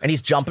 ooh. And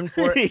he's jumping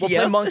for it. We'll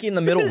Yeah. play monkey in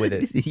the middle with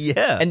it.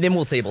 Yeah. And then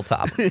we'll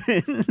tabletop.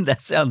 that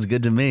sounds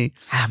good to me.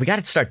 We got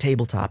to start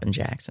tabletopping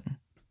Jackson.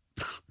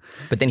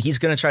 But then he's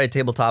going to try to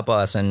tabletop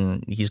us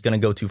and he's going to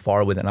go too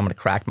far with it and I'm going to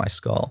crack my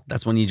skull.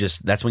 That's when you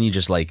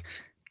just like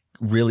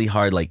really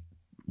hard, like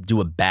do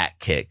a back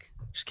kick.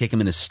 Just kick him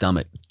in his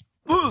stomach.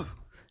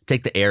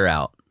 Take the air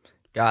out.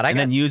 God, And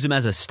then use him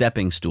as a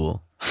stepping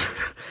stool.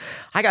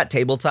 I got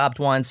tabletopped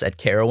once at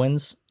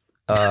Carowinds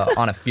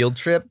on a field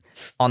trip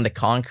on the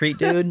concrete,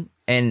 dude.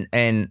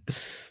 And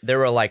there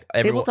were like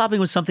Tabletopping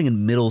was something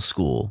in middle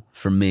school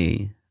for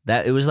me.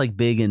 That it was like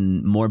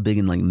more big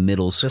in like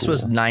middle school. This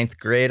was 9th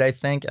grade, I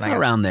think, and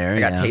around there. I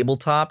got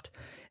tabletopped,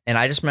 and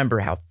I just remember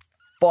how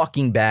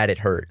fucking bad it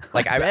hurt.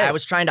 Like I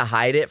was trying to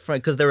hide it from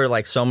because there were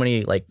like so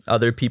many like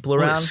other people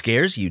around. Well, it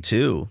scares you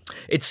too.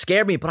 It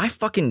scared me, but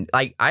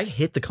I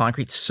hit the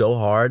concrete so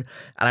hard,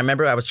 and I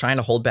remember I was trying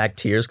to hold back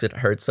tears because it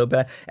hurt so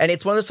bad. And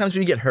it's one of those times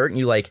when you get hurt and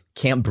you like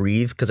can't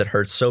breathe because it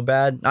hurts so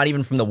bad. Not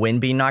even from the wind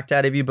being knocked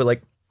out of you, but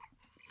like.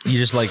 You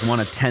just like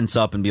want to tense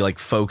up and be like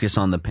focus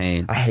on the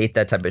pain. I hate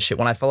that type of shit.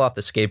 When I fell off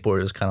the skateboard,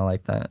 it was kind of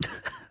like that.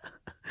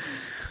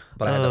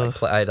 But I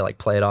had to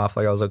play it off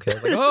like I was okay. I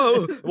was like,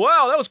 oh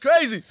wow, that was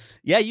crazy.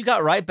 Yeah, you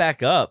got right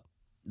back up.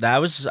 I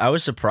was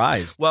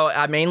surprised. Well,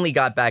 I mainly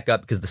got back up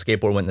because the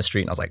skateboard went in the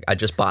street, and I was like, I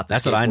just bought the.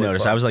 That's what I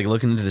noticed. I was like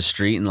looking into the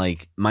street, and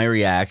like my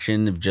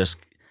reaction of just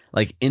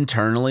like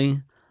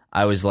internally,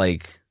 I was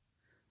like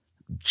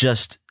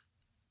just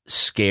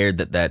scared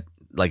that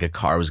like a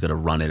car was going to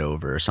run it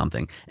over or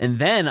something. And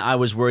then I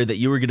was worried that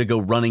you were going to go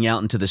running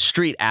out into the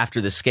street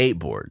after the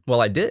skateboard.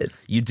 Well, I did.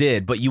 You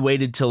did, but you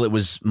waited till it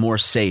was more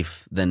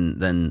safe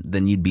than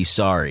you'd be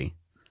sorry.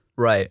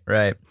 Right.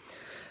 I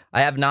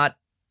have not.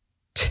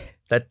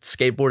 That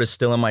skateboard is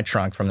still in my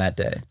trunk from that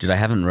day. Dude, I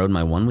haven't rode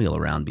my one wheel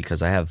around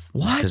because I have.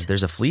 What? Because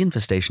there's a flea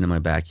infestation in my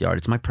backyard.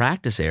 It's my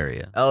practice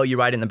area. Oh, you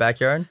ride it in the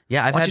backyard?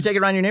 Yeah, Why don't you take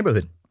it around your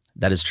neighborhood?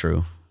 That is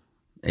true.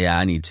 Yeah,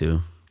 I need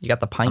to. You got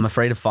the pint. I'm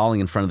afraid of falling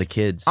in front of the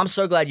kids. I'm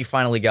so glad you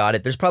finally got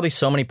it. There's probably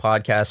so many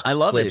podcasts. I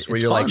love clips it. where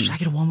It's you're fun. like, should I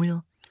get a one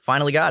wheel?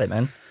 Finally got it,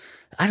 man.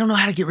 I don't know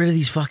how to get rid of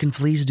these fucking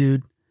fleas,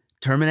 dude.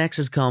 Terminex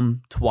has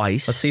come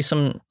twice. Let's see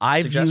some.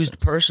 I've used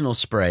personal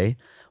spray.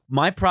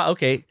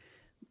 Okay,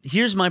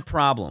 here's my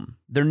problem.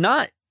 They're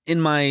not in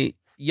my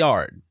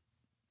yard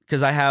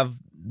because I have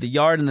the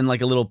yard and then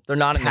like a little. They're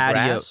not patio.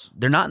 in the grass.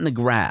 They're not in the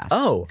grass.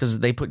 Oh, because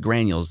they put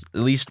granules.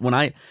 At least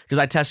because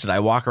I tested. I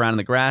walk around in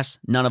the grass.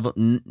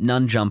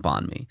 None jump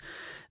on me.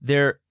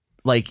 They're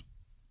like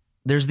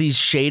there's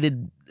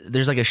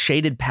like a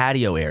shaded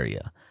patio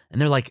area,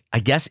 and they're like I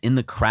guess in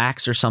the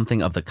cracks or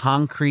something of the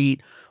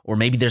concrete. Or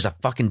maybe there's a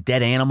fucking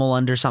dead animal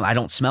under something. I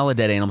don't smell a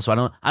dead animal, so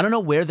I don't know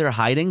where they're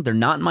hiding. They're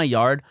not in my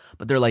yard,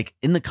 but they're like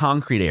in the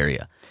concrete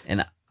area.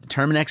 And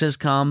Terminex has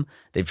come.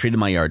 They've treated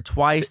my yard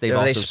twice. They've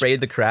also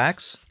sprayed the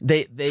cracks.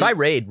 They try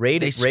Raid.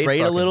 They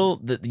sprayed a little.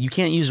 You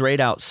can't use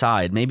Raid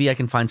outside. Maybe I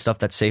can find stuff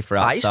that's safer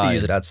outside. I used to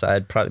use it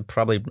outside.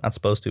 Probably not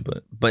supposed to,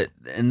 but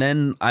and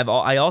then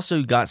I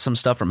also got some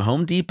stuff from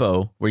Home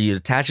Depot where you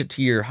attach it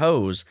to your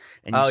hose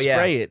and you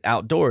spray it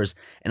outdoors.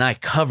 And I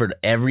covered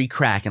every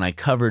crack and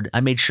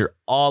I made sure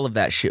all of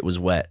that shit was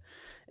wet.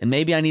 And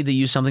maybe I need to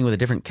use something with a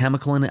different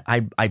chemical in it.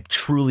 I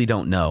truly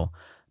don't know,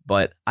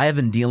 but I have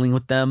been dealing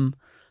with them.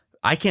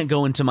 I can't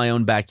go into my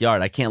own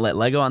backyard. I can't let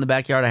Lego on the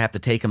backyard. I have to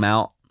take them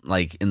out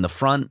like in the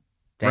front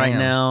right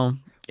now.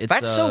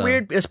 That's so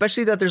weird,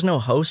 especially that there's no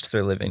host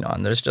they're living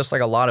on. There's just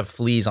like a lot of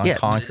fleas on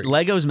concrete.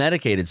 Lego's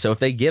medicated, so if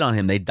they get on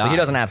him, they die. So he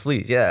doesn't have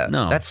fleas, yeah.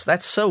 No.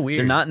 That's so weird.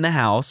 They're not in the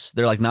house.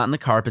 They're like not in the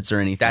carpets or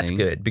anything. That's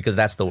good because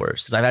that's the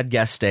worst. Because I've had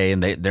guests stay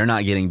and they're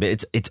not getting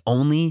bit. It's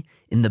only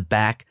in the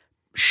back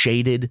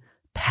shaded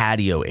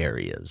patio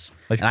areas.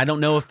 And I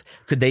don't know if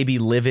could they be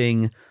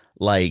living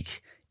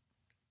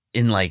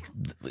in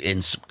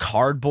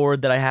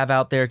cardboard that I have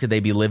out there? Could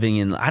they be living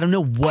in? I don't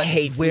know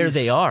where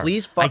they are.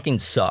 Fleas fucking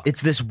suck.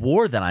 It's this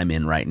war that I'm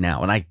in right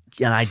now, and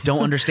I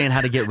don't understand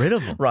how to get rid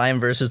of them. Ryan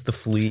versus the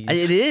fleas.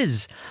 It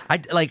is.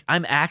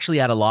 I'm actually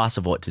at a loss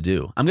of what to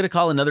do. I'm gonna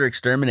call another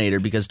exterminator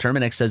because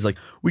Terminex says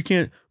we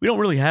don't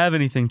really have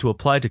anything to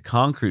apply to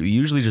concrete. We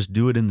usually just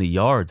do it in the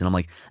yards, and I'm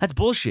like, that's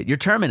bullshit. You're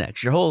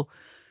Terminex. Your whole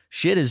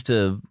shit is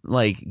to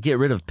get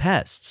rid of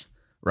pests,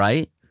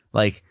 right?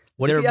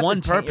 What if you have one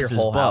to tent purpose your is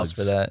whole house bugs.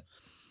 for that?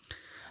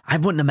 I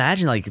wouldn't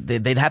imagine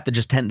they'd have to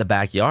just tent in the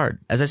backyard.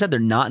 As I said, they're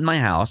not in my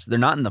house. They're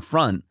not in the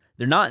front.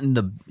 They're not in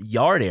the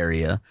yard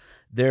area.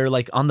 They're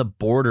on the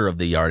border of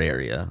the yard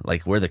area,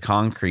 where the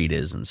concrete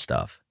is and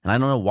stuff. And I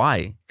don't know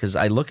why, because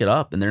I look it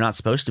up and they're not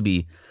supposed to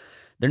be.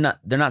 They're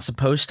not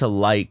supposed to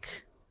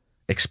like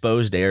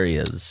exposed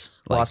areas.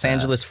 Los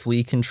Angeles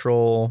flea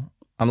control.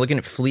 I'm looking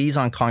at fleas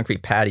on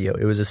concrete patio.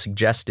 It was a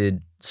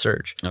suggested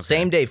search. Okay.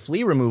 Same day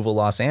flea removal,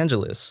 Los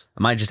Angeles.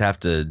 I might just have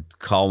to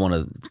call one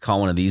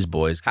of these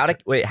boys. How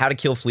to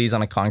kill fleas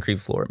on a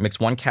concrete floor? Mix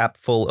 1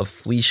 capful of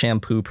flea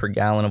shampoo per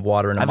gallon of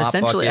water in a mop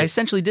bucket. I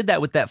essentially did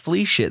that with that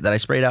flea shit that I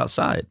sprayed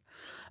outside.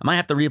 I might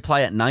have to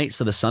reapply at night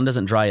so the sun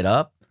doesn't dry it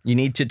up. You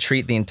need to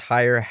treat the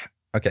entire.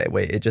 Okay,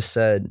 wait. It just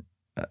said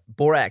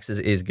borax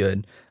is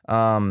good.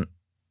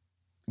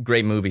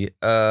 Great movie.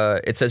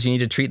 It says you need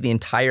to treat the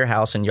entire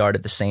house and yard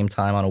at the same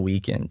time on a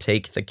weekend.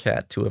 Take the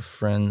cat to a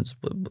friend's.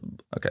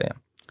 Okay, yeah.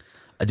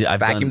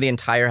 I've vacuum the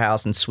entire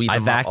house and sweep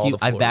them up all the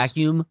floors. I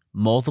vacuum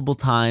multiple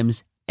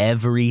times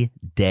every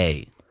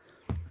day.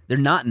 They're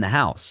not in the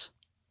house.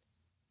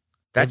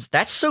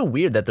 That's so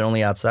weird that they're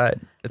only outside.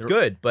 It's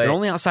good, but They're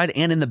only outside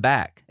and in the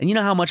back. And you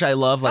know how much I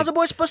love, like, how's a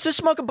boy supposed to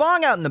smoke a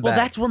bong out in the well,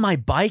 back? that's where my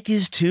bike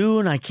is too,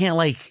 and I can't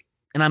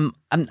and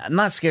I'm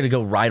not scared to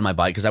go ride my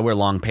bike because I wear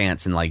long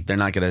pants and like they're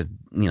not gonna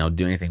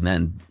do anything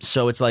then.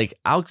 So it's like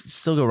I'll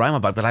still go ride my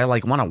bike, but I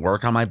like want to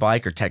work on my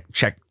bike or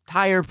check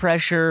tire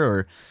pressure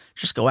or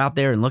just go out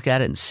there and look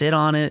at it and sit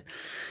on it.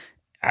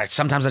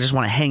 Sometimes I just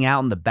want to hang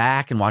out in the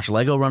back and watch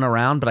Lego run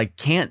around, but I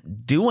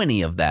can't do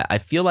any of that. I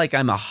feel like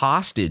I'm a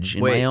hostage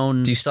in my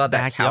own. Do you still have that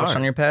backyard. couch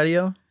on your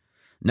patio?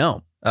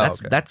 No.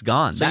 That's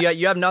gone. So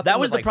you have nothing. That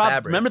was with, the problem.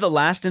 fabric. Remember the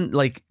last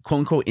quote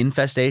unquote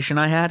infestation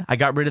I had? I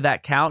got rid of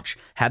that couch,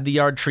 had the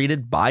yard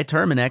treated by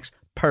Terminex.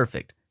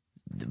 Perfect.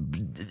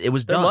 It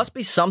was There done. must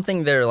be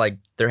something their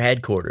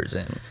headquarters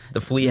in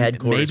the flea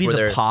headquarters. Maybe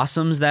where the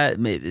possums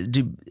that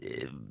do.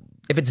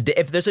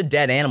 if there's a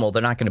dead animal,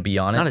 they're not going to be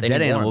on it. Not a They dead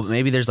need animal, warmth. but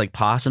maybe there's like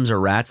possums or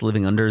rats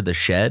living under the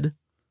shed.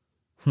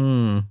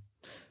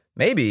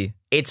 Maybe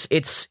it's.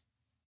 Is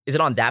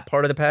it on that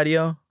part of the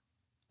patio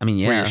I mean,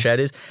 yeah. where your shed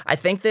is? I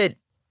think that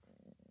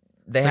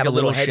they It's have like a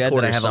little shed that I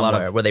headquarters have a lot of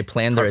somewhere where they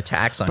plan their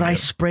attacks on. But I you.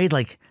 sprayed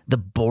like the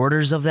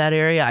borders of that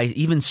area. I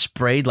even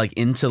sprayed like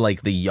into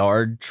like the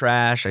yard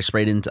trash. I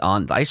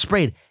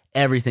sprayed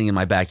everything in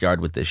my backyard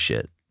with this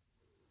shit.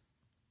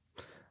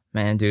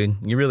 Man, dude,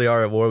 you really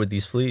are at war with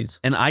these fleas.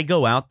 And I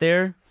go out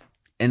there,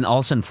 and all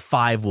of a sudden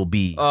 5 will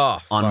be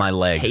on my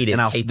legs, Hate it.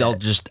 and Hate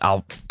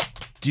I'll that.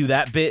 do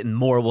that bit, and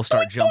more will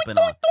start jumping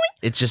on.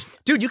 It's just,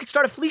 Dude, you could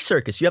start a flea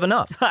circus. You have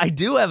enough. I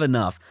do have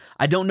enough.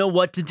 I don't know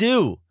what to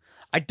do.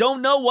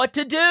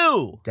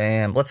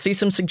 Damn. Let's see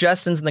some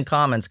suggestions in the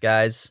comments,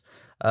 guys.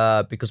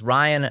 Because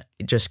Ryan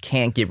just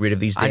can't get rid of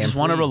these damn I just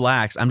want to fleas.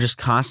 relax. I'm just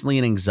constantly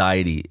in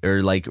anxiety,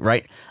 or like,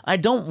 right? I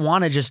don't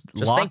want to just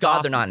lock thank God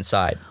off. they're not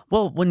inside.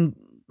 Well, when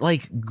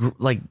like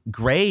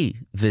Gray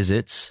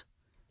visits,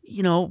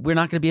 we're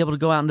not going to be able to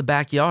go out in the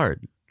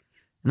backyard,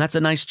 and that's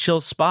a nice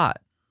chill spot.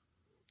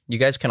 You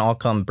guys can all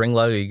come. Bring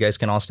Lego. You guys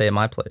can all stay at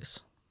my place.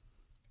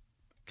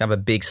 Have a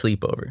big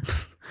sleepover.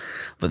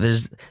 But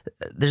there's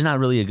not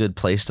really a good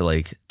place to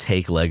like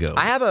take Lego.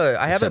 I have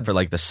except for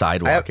like the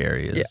sidewalk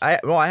areas. Yeah,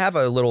 I have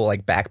a little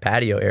like back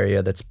patio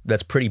area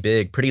that's pretty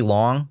big, pretty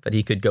long that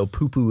he could go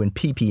poo poo and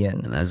pee pee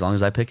in. And as long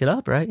as I pick it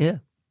up, right? Yeah.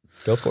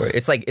 Go for it.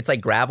 It's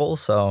like gravel,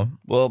 so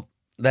Well,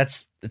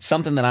 it's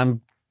something that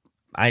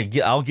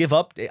I'll give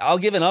an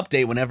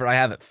update whenever I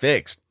have it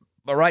fixed.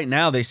 But right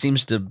now,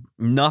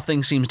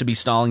 nothing seems to be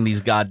stalling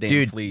these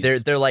goddamn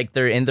fleas.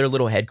 they're in their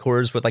little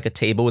headquarters with like a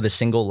table with a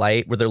single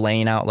light where they're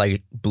laying out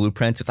like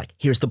blueprints. It's like,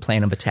 here's the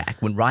plan of attack.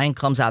 When Ryan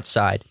comes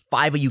outside,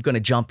 5 of you gonna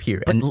jump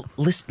here. But And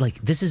listen, like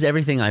this is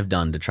everything I've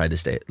done to try to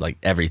stay like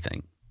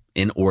everything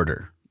in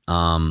order.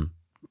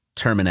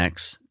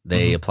 Terminex,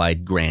 they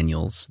applied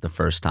granules the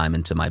first time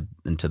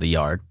into the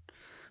yard,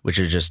 which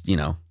are just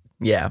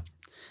yeah,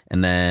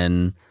 and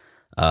then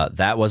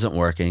that wasn't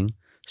working.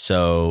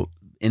 So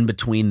in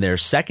between their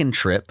second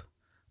trip,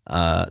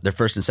 their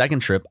first and second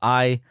trip,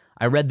 I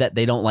read that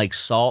they don't like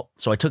salt,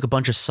 so I took a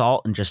bunch of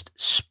salt and just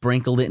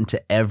sprinkled it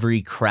into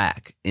every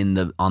crack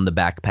on the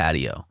back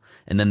patio.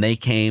 And then they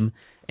came,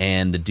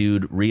 and the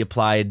dude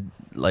reapplied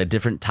like a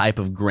different type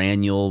of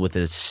granule with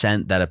a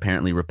scent that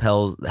apparently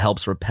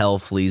helps repel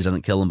fleas,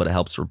 doesn't kill them, but it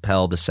helps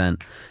repel the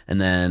scent. And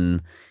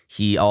then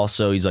he's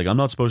like, I'm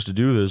not supposed to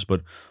do this,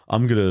 but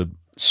I'm gonna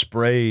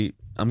spray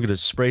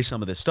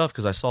some of this stuff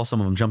because I saw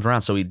some of them jumped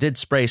around. So he did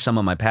spray some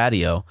on my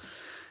patio.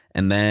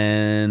 And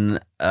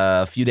then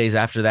a few days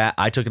after that,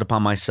 I took it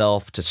upon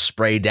myself to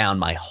spray down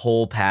my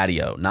whole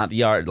patio, not the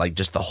yard, like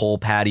just the whole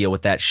patio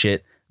with that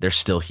shit. They're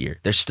still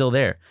here. They're still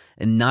there.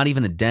 And not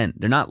even a dent.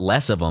 They're not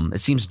less of them. It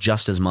seems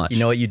just as much. you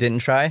know what you didn't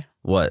try?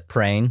 What?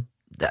 Praying.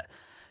 I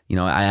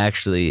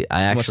actually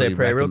Want to say a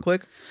prayer real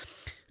quick?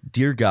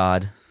 Dear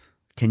God,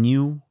 can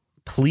you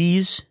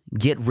please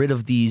get rid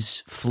of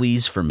these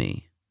fleas for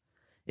me?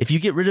 If you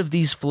get rid of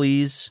these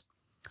fleas,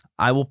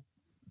 I will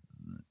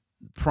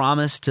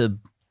promise to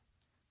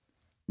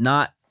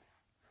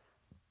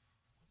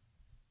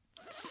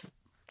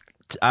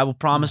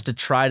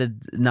try to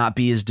not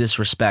be as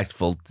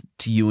disrespectful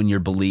to you and your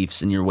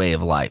beliefs and your way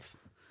of life.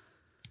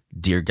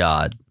 Dear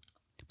God,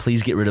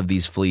 please get rid of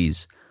these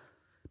fleas.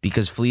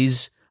 Because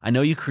fleas, I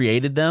know you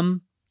created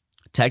them,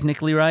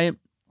 technically, right?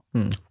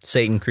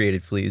 Satan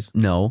created fleas.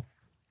 No.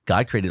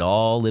 God created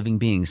all living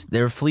beings.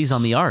 There are fleas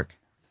on the ark.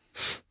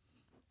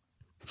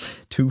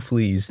 2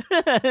 fleas.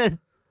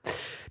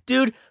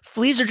 Dude,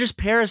 fleas are just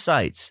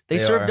parasites. They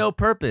serve no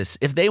purpose.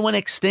 If they went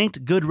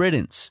extinct, good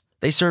riddance.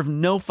 They serve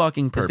no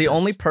fucking purpose. Is the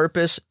only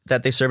purpose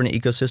that they serve in an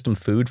ecosystem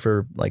food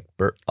for like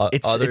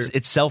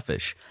it's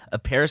selfish. A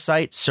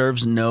parasite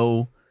serves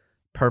no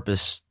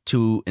purpose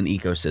to an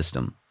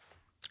ecosystem.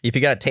 If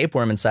you got a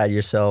tapeworm inside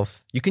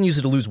yourself, you can use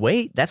it to lose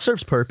weight. That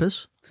serves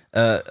purpose.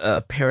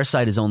 A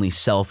parasite is only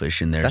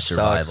selfish in their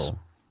survival.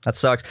 That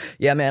sucks.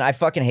 Yeah, man, I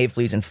fucking hate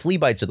fleas, and flea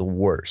bites are the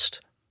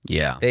worst.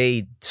 Yeah.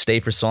 They stay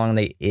for so long, and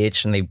they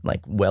itch, and they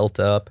like welt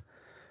up.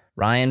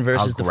 Ryan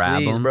versus the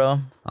fleas, bro.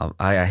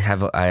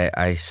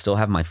 I still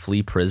have my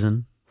flea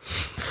prison.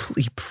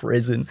 Flea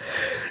prison.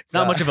 It's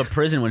not much of a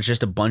prison when it's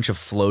just a bunch of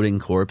floating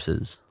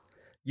corpses.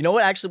 You know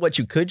what? Actually, what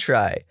you could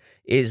try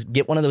is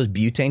get one of those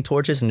butane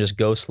torches and just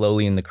go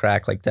slowly in the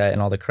crack like that,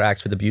 and all the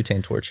cracks with the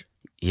butane torch.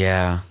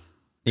 Yeah,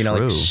 You know,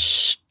 true. like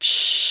shh,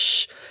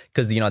 shh,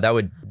 because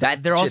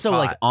that They're shit's also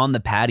like hot. on the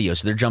patio,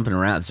 so they're jumping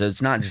around. So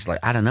it's not just like,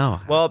 I don't know.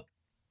 Well,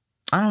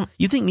 I don't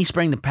You think me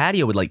spraying the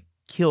patio would like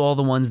kill all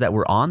the ones that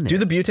were on there? do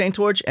the butane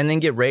torch and then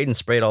get Raid and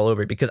spray it all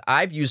over it, because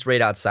I've used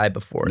Raid outside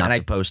before, Not and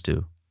supposed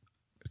to.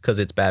 because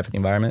it's bad for the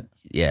environment.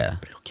 Yeah,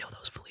 But it'll kill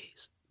those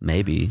fleas.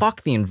 maybe.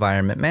 Fuck the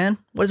environment, man.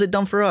 What has it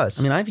done for us?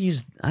 I mean, I've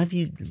used.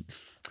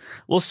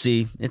 We'll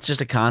see. It's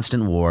just a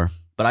constant war.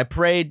 But I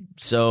prayed,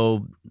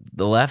 so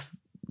the left.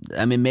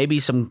 I mean,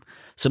 maybe some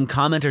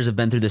commenters have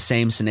been through the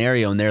same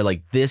scenario, and they're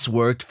like, "This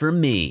worked for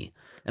me,"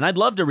 and I'd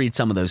love to read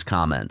some of those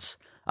comments.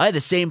 I had the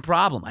same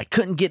problem. I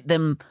couldn't get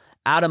them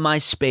out of my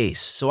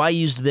space, so I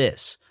used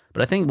this.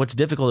 But I think what's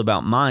difficult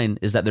about mine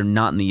is that they're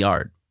not in the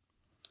yard.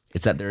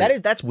 It's that they're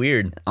that's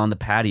weird. on the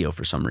patio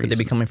for some reason. Could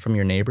they be coming from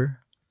your neighbor?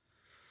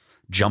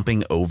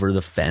 Jumping over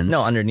the fence?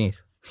 No,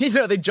 underneath. You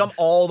know, they jump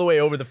all the way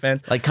over the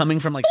fence. Like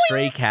coming from like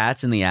stray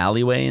cats in the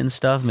alleyway and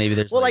stuff. Maybe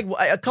there's Well, like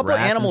a couple of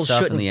rats and animals stuff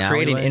in shouldn't the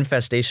create an alleyway.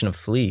 infestation of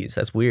fleas.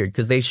 That's weird,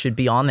 because they should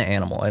be on the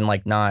animal and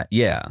like not.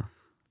 Yeah.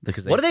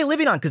 Because What are they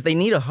living on? Because they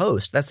need a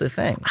host. That's the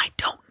thing. I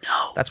don't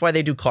know. That's why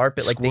they do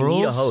carpet. Like they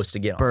need a Squirrels, host to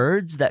get on.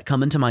 Birds that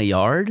come into my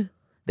yard,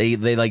 they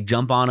like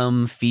jump on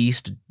them,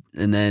 feast,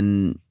 and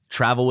then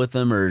travel with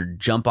them, or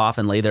jump off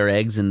and lay their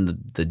eggs in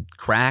the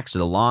cracks or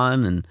the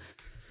lawn. And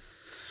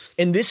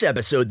In this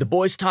episode, the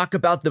boys talk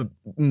about the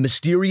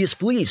mysterious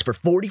fleas for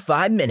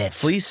 45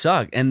 minutes. fleas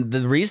suck. And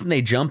the reason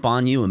they jump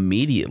on you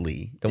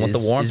immediately They want the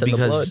is warmth and the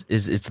because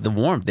blood. it's the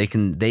warmth. They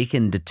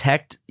can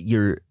detect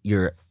your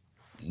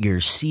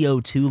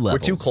CO2 levels. We're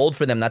too cold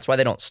for them. That's why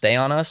they don't stay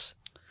on us.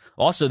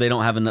 Also, they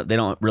don't have enough. They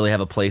don't really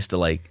have a place to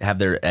like have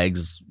their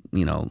eggs,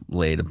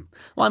 laid.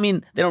 Well, I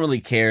mean, they don't really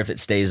care if it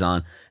stays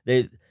on.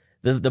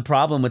 The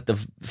problem with the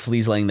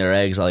fleas laying their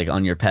eggs like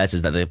on your pets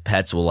is that the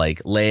pets will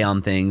like lay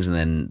on things, and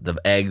then the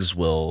eggs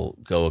will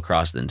go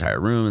across the entire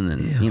room, and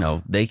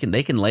then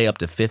they can lay up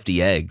to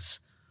 50 eggs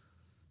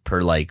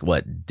per like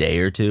day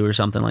or two or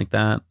something like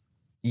that.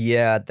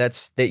 Yeah,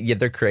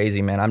 they're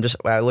crazy, man.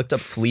 I looked up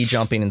flea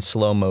jumping in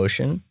slow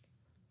motion.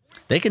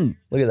 They can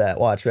Look at that.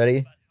 Watch.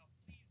 Ready?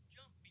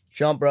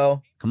 Jump,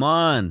 bro. come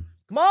on.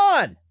 Come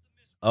on.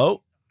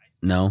 Oh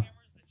no,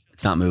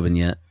 it's not moving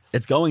yet.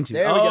 It's going to.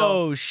 There we go.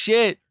 Oh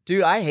shit.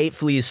 Dude, I hate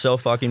fleas so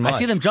fucking much. I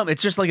see them jump.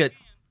 It's just like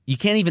you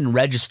can't even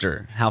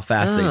register how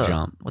fast they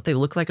jump. What they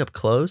look like up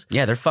close?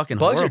 Yeah, they're fucking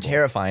Bugs horrible. are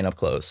terrifying up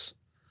close.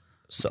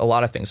 So a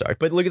lot of things are.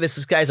 But look at this.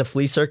 This guy's a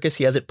flea circus.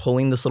 He has it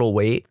pulling this little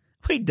weight.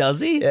 Wait, does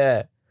he?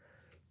 Yeah.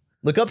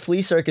 Look up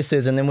flea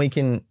circuses, and then we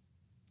can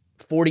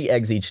 40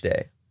 eggs each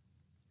day.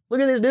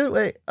 Look at this dude.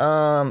 Wait.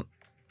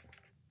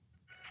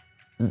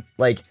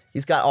 Like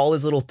he's got all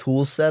his little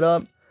tools set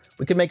up.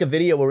 We could make a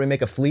video where we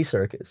make a flea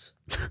circus.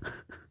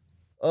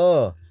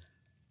 Oh.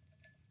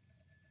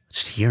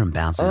 Just hear him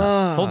bouncing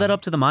up. Hold that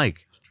up to the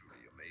mic.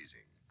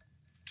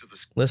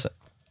 Listen.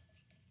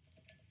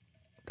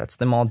 That's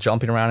them all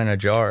jumping around in a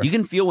jar. You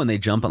can feel when they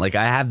jump. Like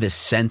I have this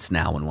sense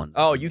now when one's.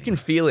 Oh, you can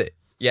feel it.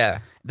 Yeah.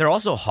 They're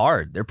also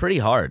hard. They're pretty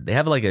hard. They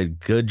have like a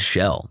good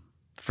shell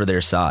for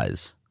their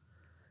size.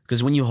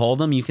 Because when you hold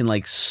them, you can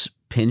like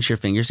pinch your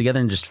fingers together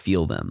and just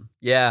feel them.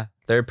 Yeah.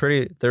 They're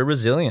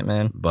resilient,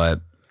 man.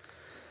 But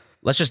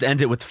let's just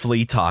end it with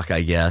flea talk,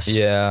 I guess.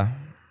 Yeah.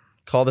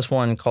 Call this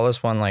one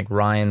like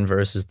Ryan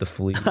versus the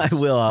fleas. I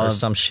will. Or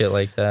some shit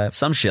like that.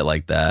 Some shit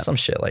like that. Some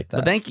shit like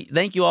that. But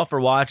thank you all for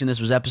watching. This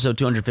was episode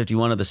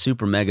 251 of the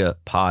Super Mega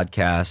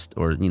Podcast,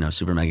 or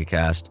Super Mega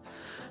Cast.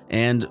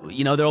 And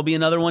there'll be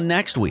another one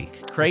next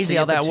week. Crazy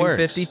how that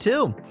works.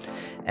 252.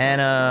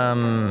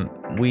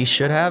 And we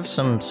should have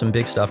some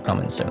big stuff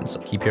coming soon. So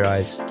keep your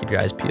eyes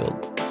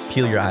peeled.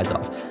 Peel your eyes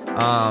off.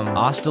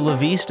 Hasta la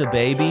vista,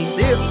 baby.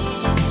 See you.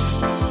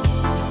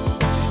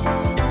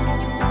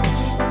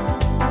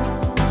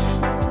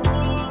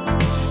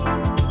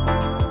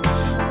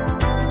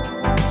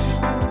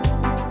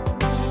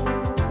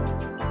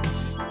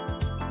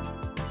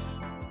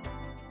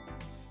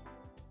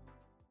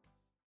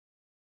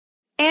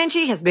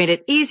 Angie has made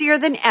it easier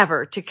than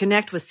ever to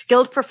connect with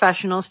skilled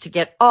professionals to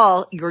get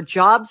all your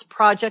jobs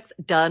projects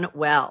done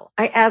well.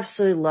 I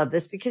absolutely love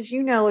this because,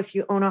 if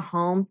you own a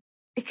home,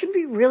 it can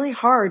be really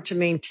hard to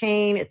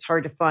maintain. It's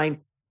hard to find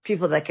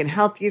people that can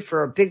help you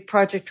for a big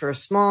project or a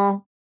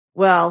small.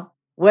 Well,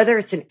 whether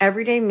it's in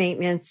everyday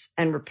maintenance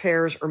and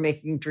repairs or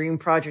making dream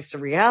projects a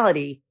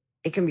reality,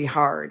 it can be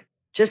hard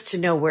just to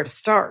know where to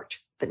start.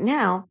 But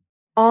now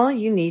all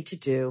you need to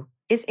do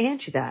is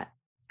Angie that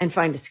and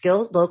find a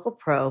skilled local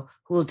pro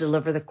who will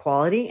deliver the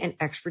quality and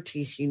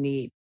expertise you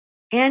need.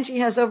 Angie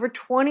has over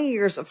 20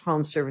 years of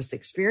home service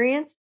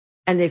experience,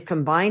 and they've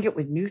combined it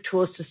with new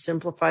tools to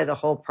simplify the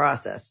whole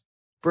process.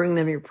 Bring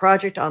them your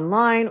project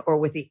online or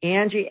with the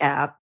Angie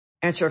app,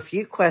 answer a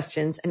few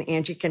questions, and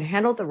Angie can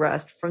handle the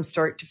rest from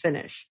start to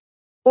finish.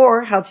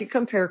 Or help you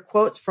compare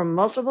quotes from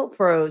multiple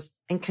pros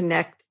and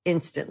connect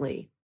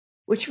instantly.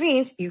 which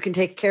means you can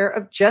take care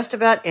of just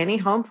about any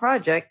home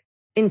project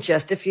in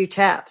just a few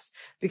taps.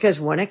 Because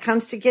when it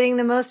comes to getting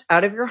the most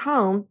out of your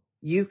home,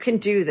 you can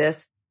do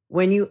this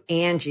when you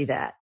Angie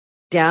that.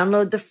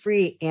 Download the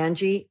free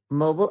Angie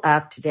mobile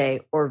app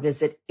today or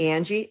visit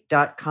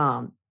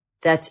Angie.com.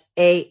 That's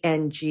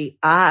ANGI.com.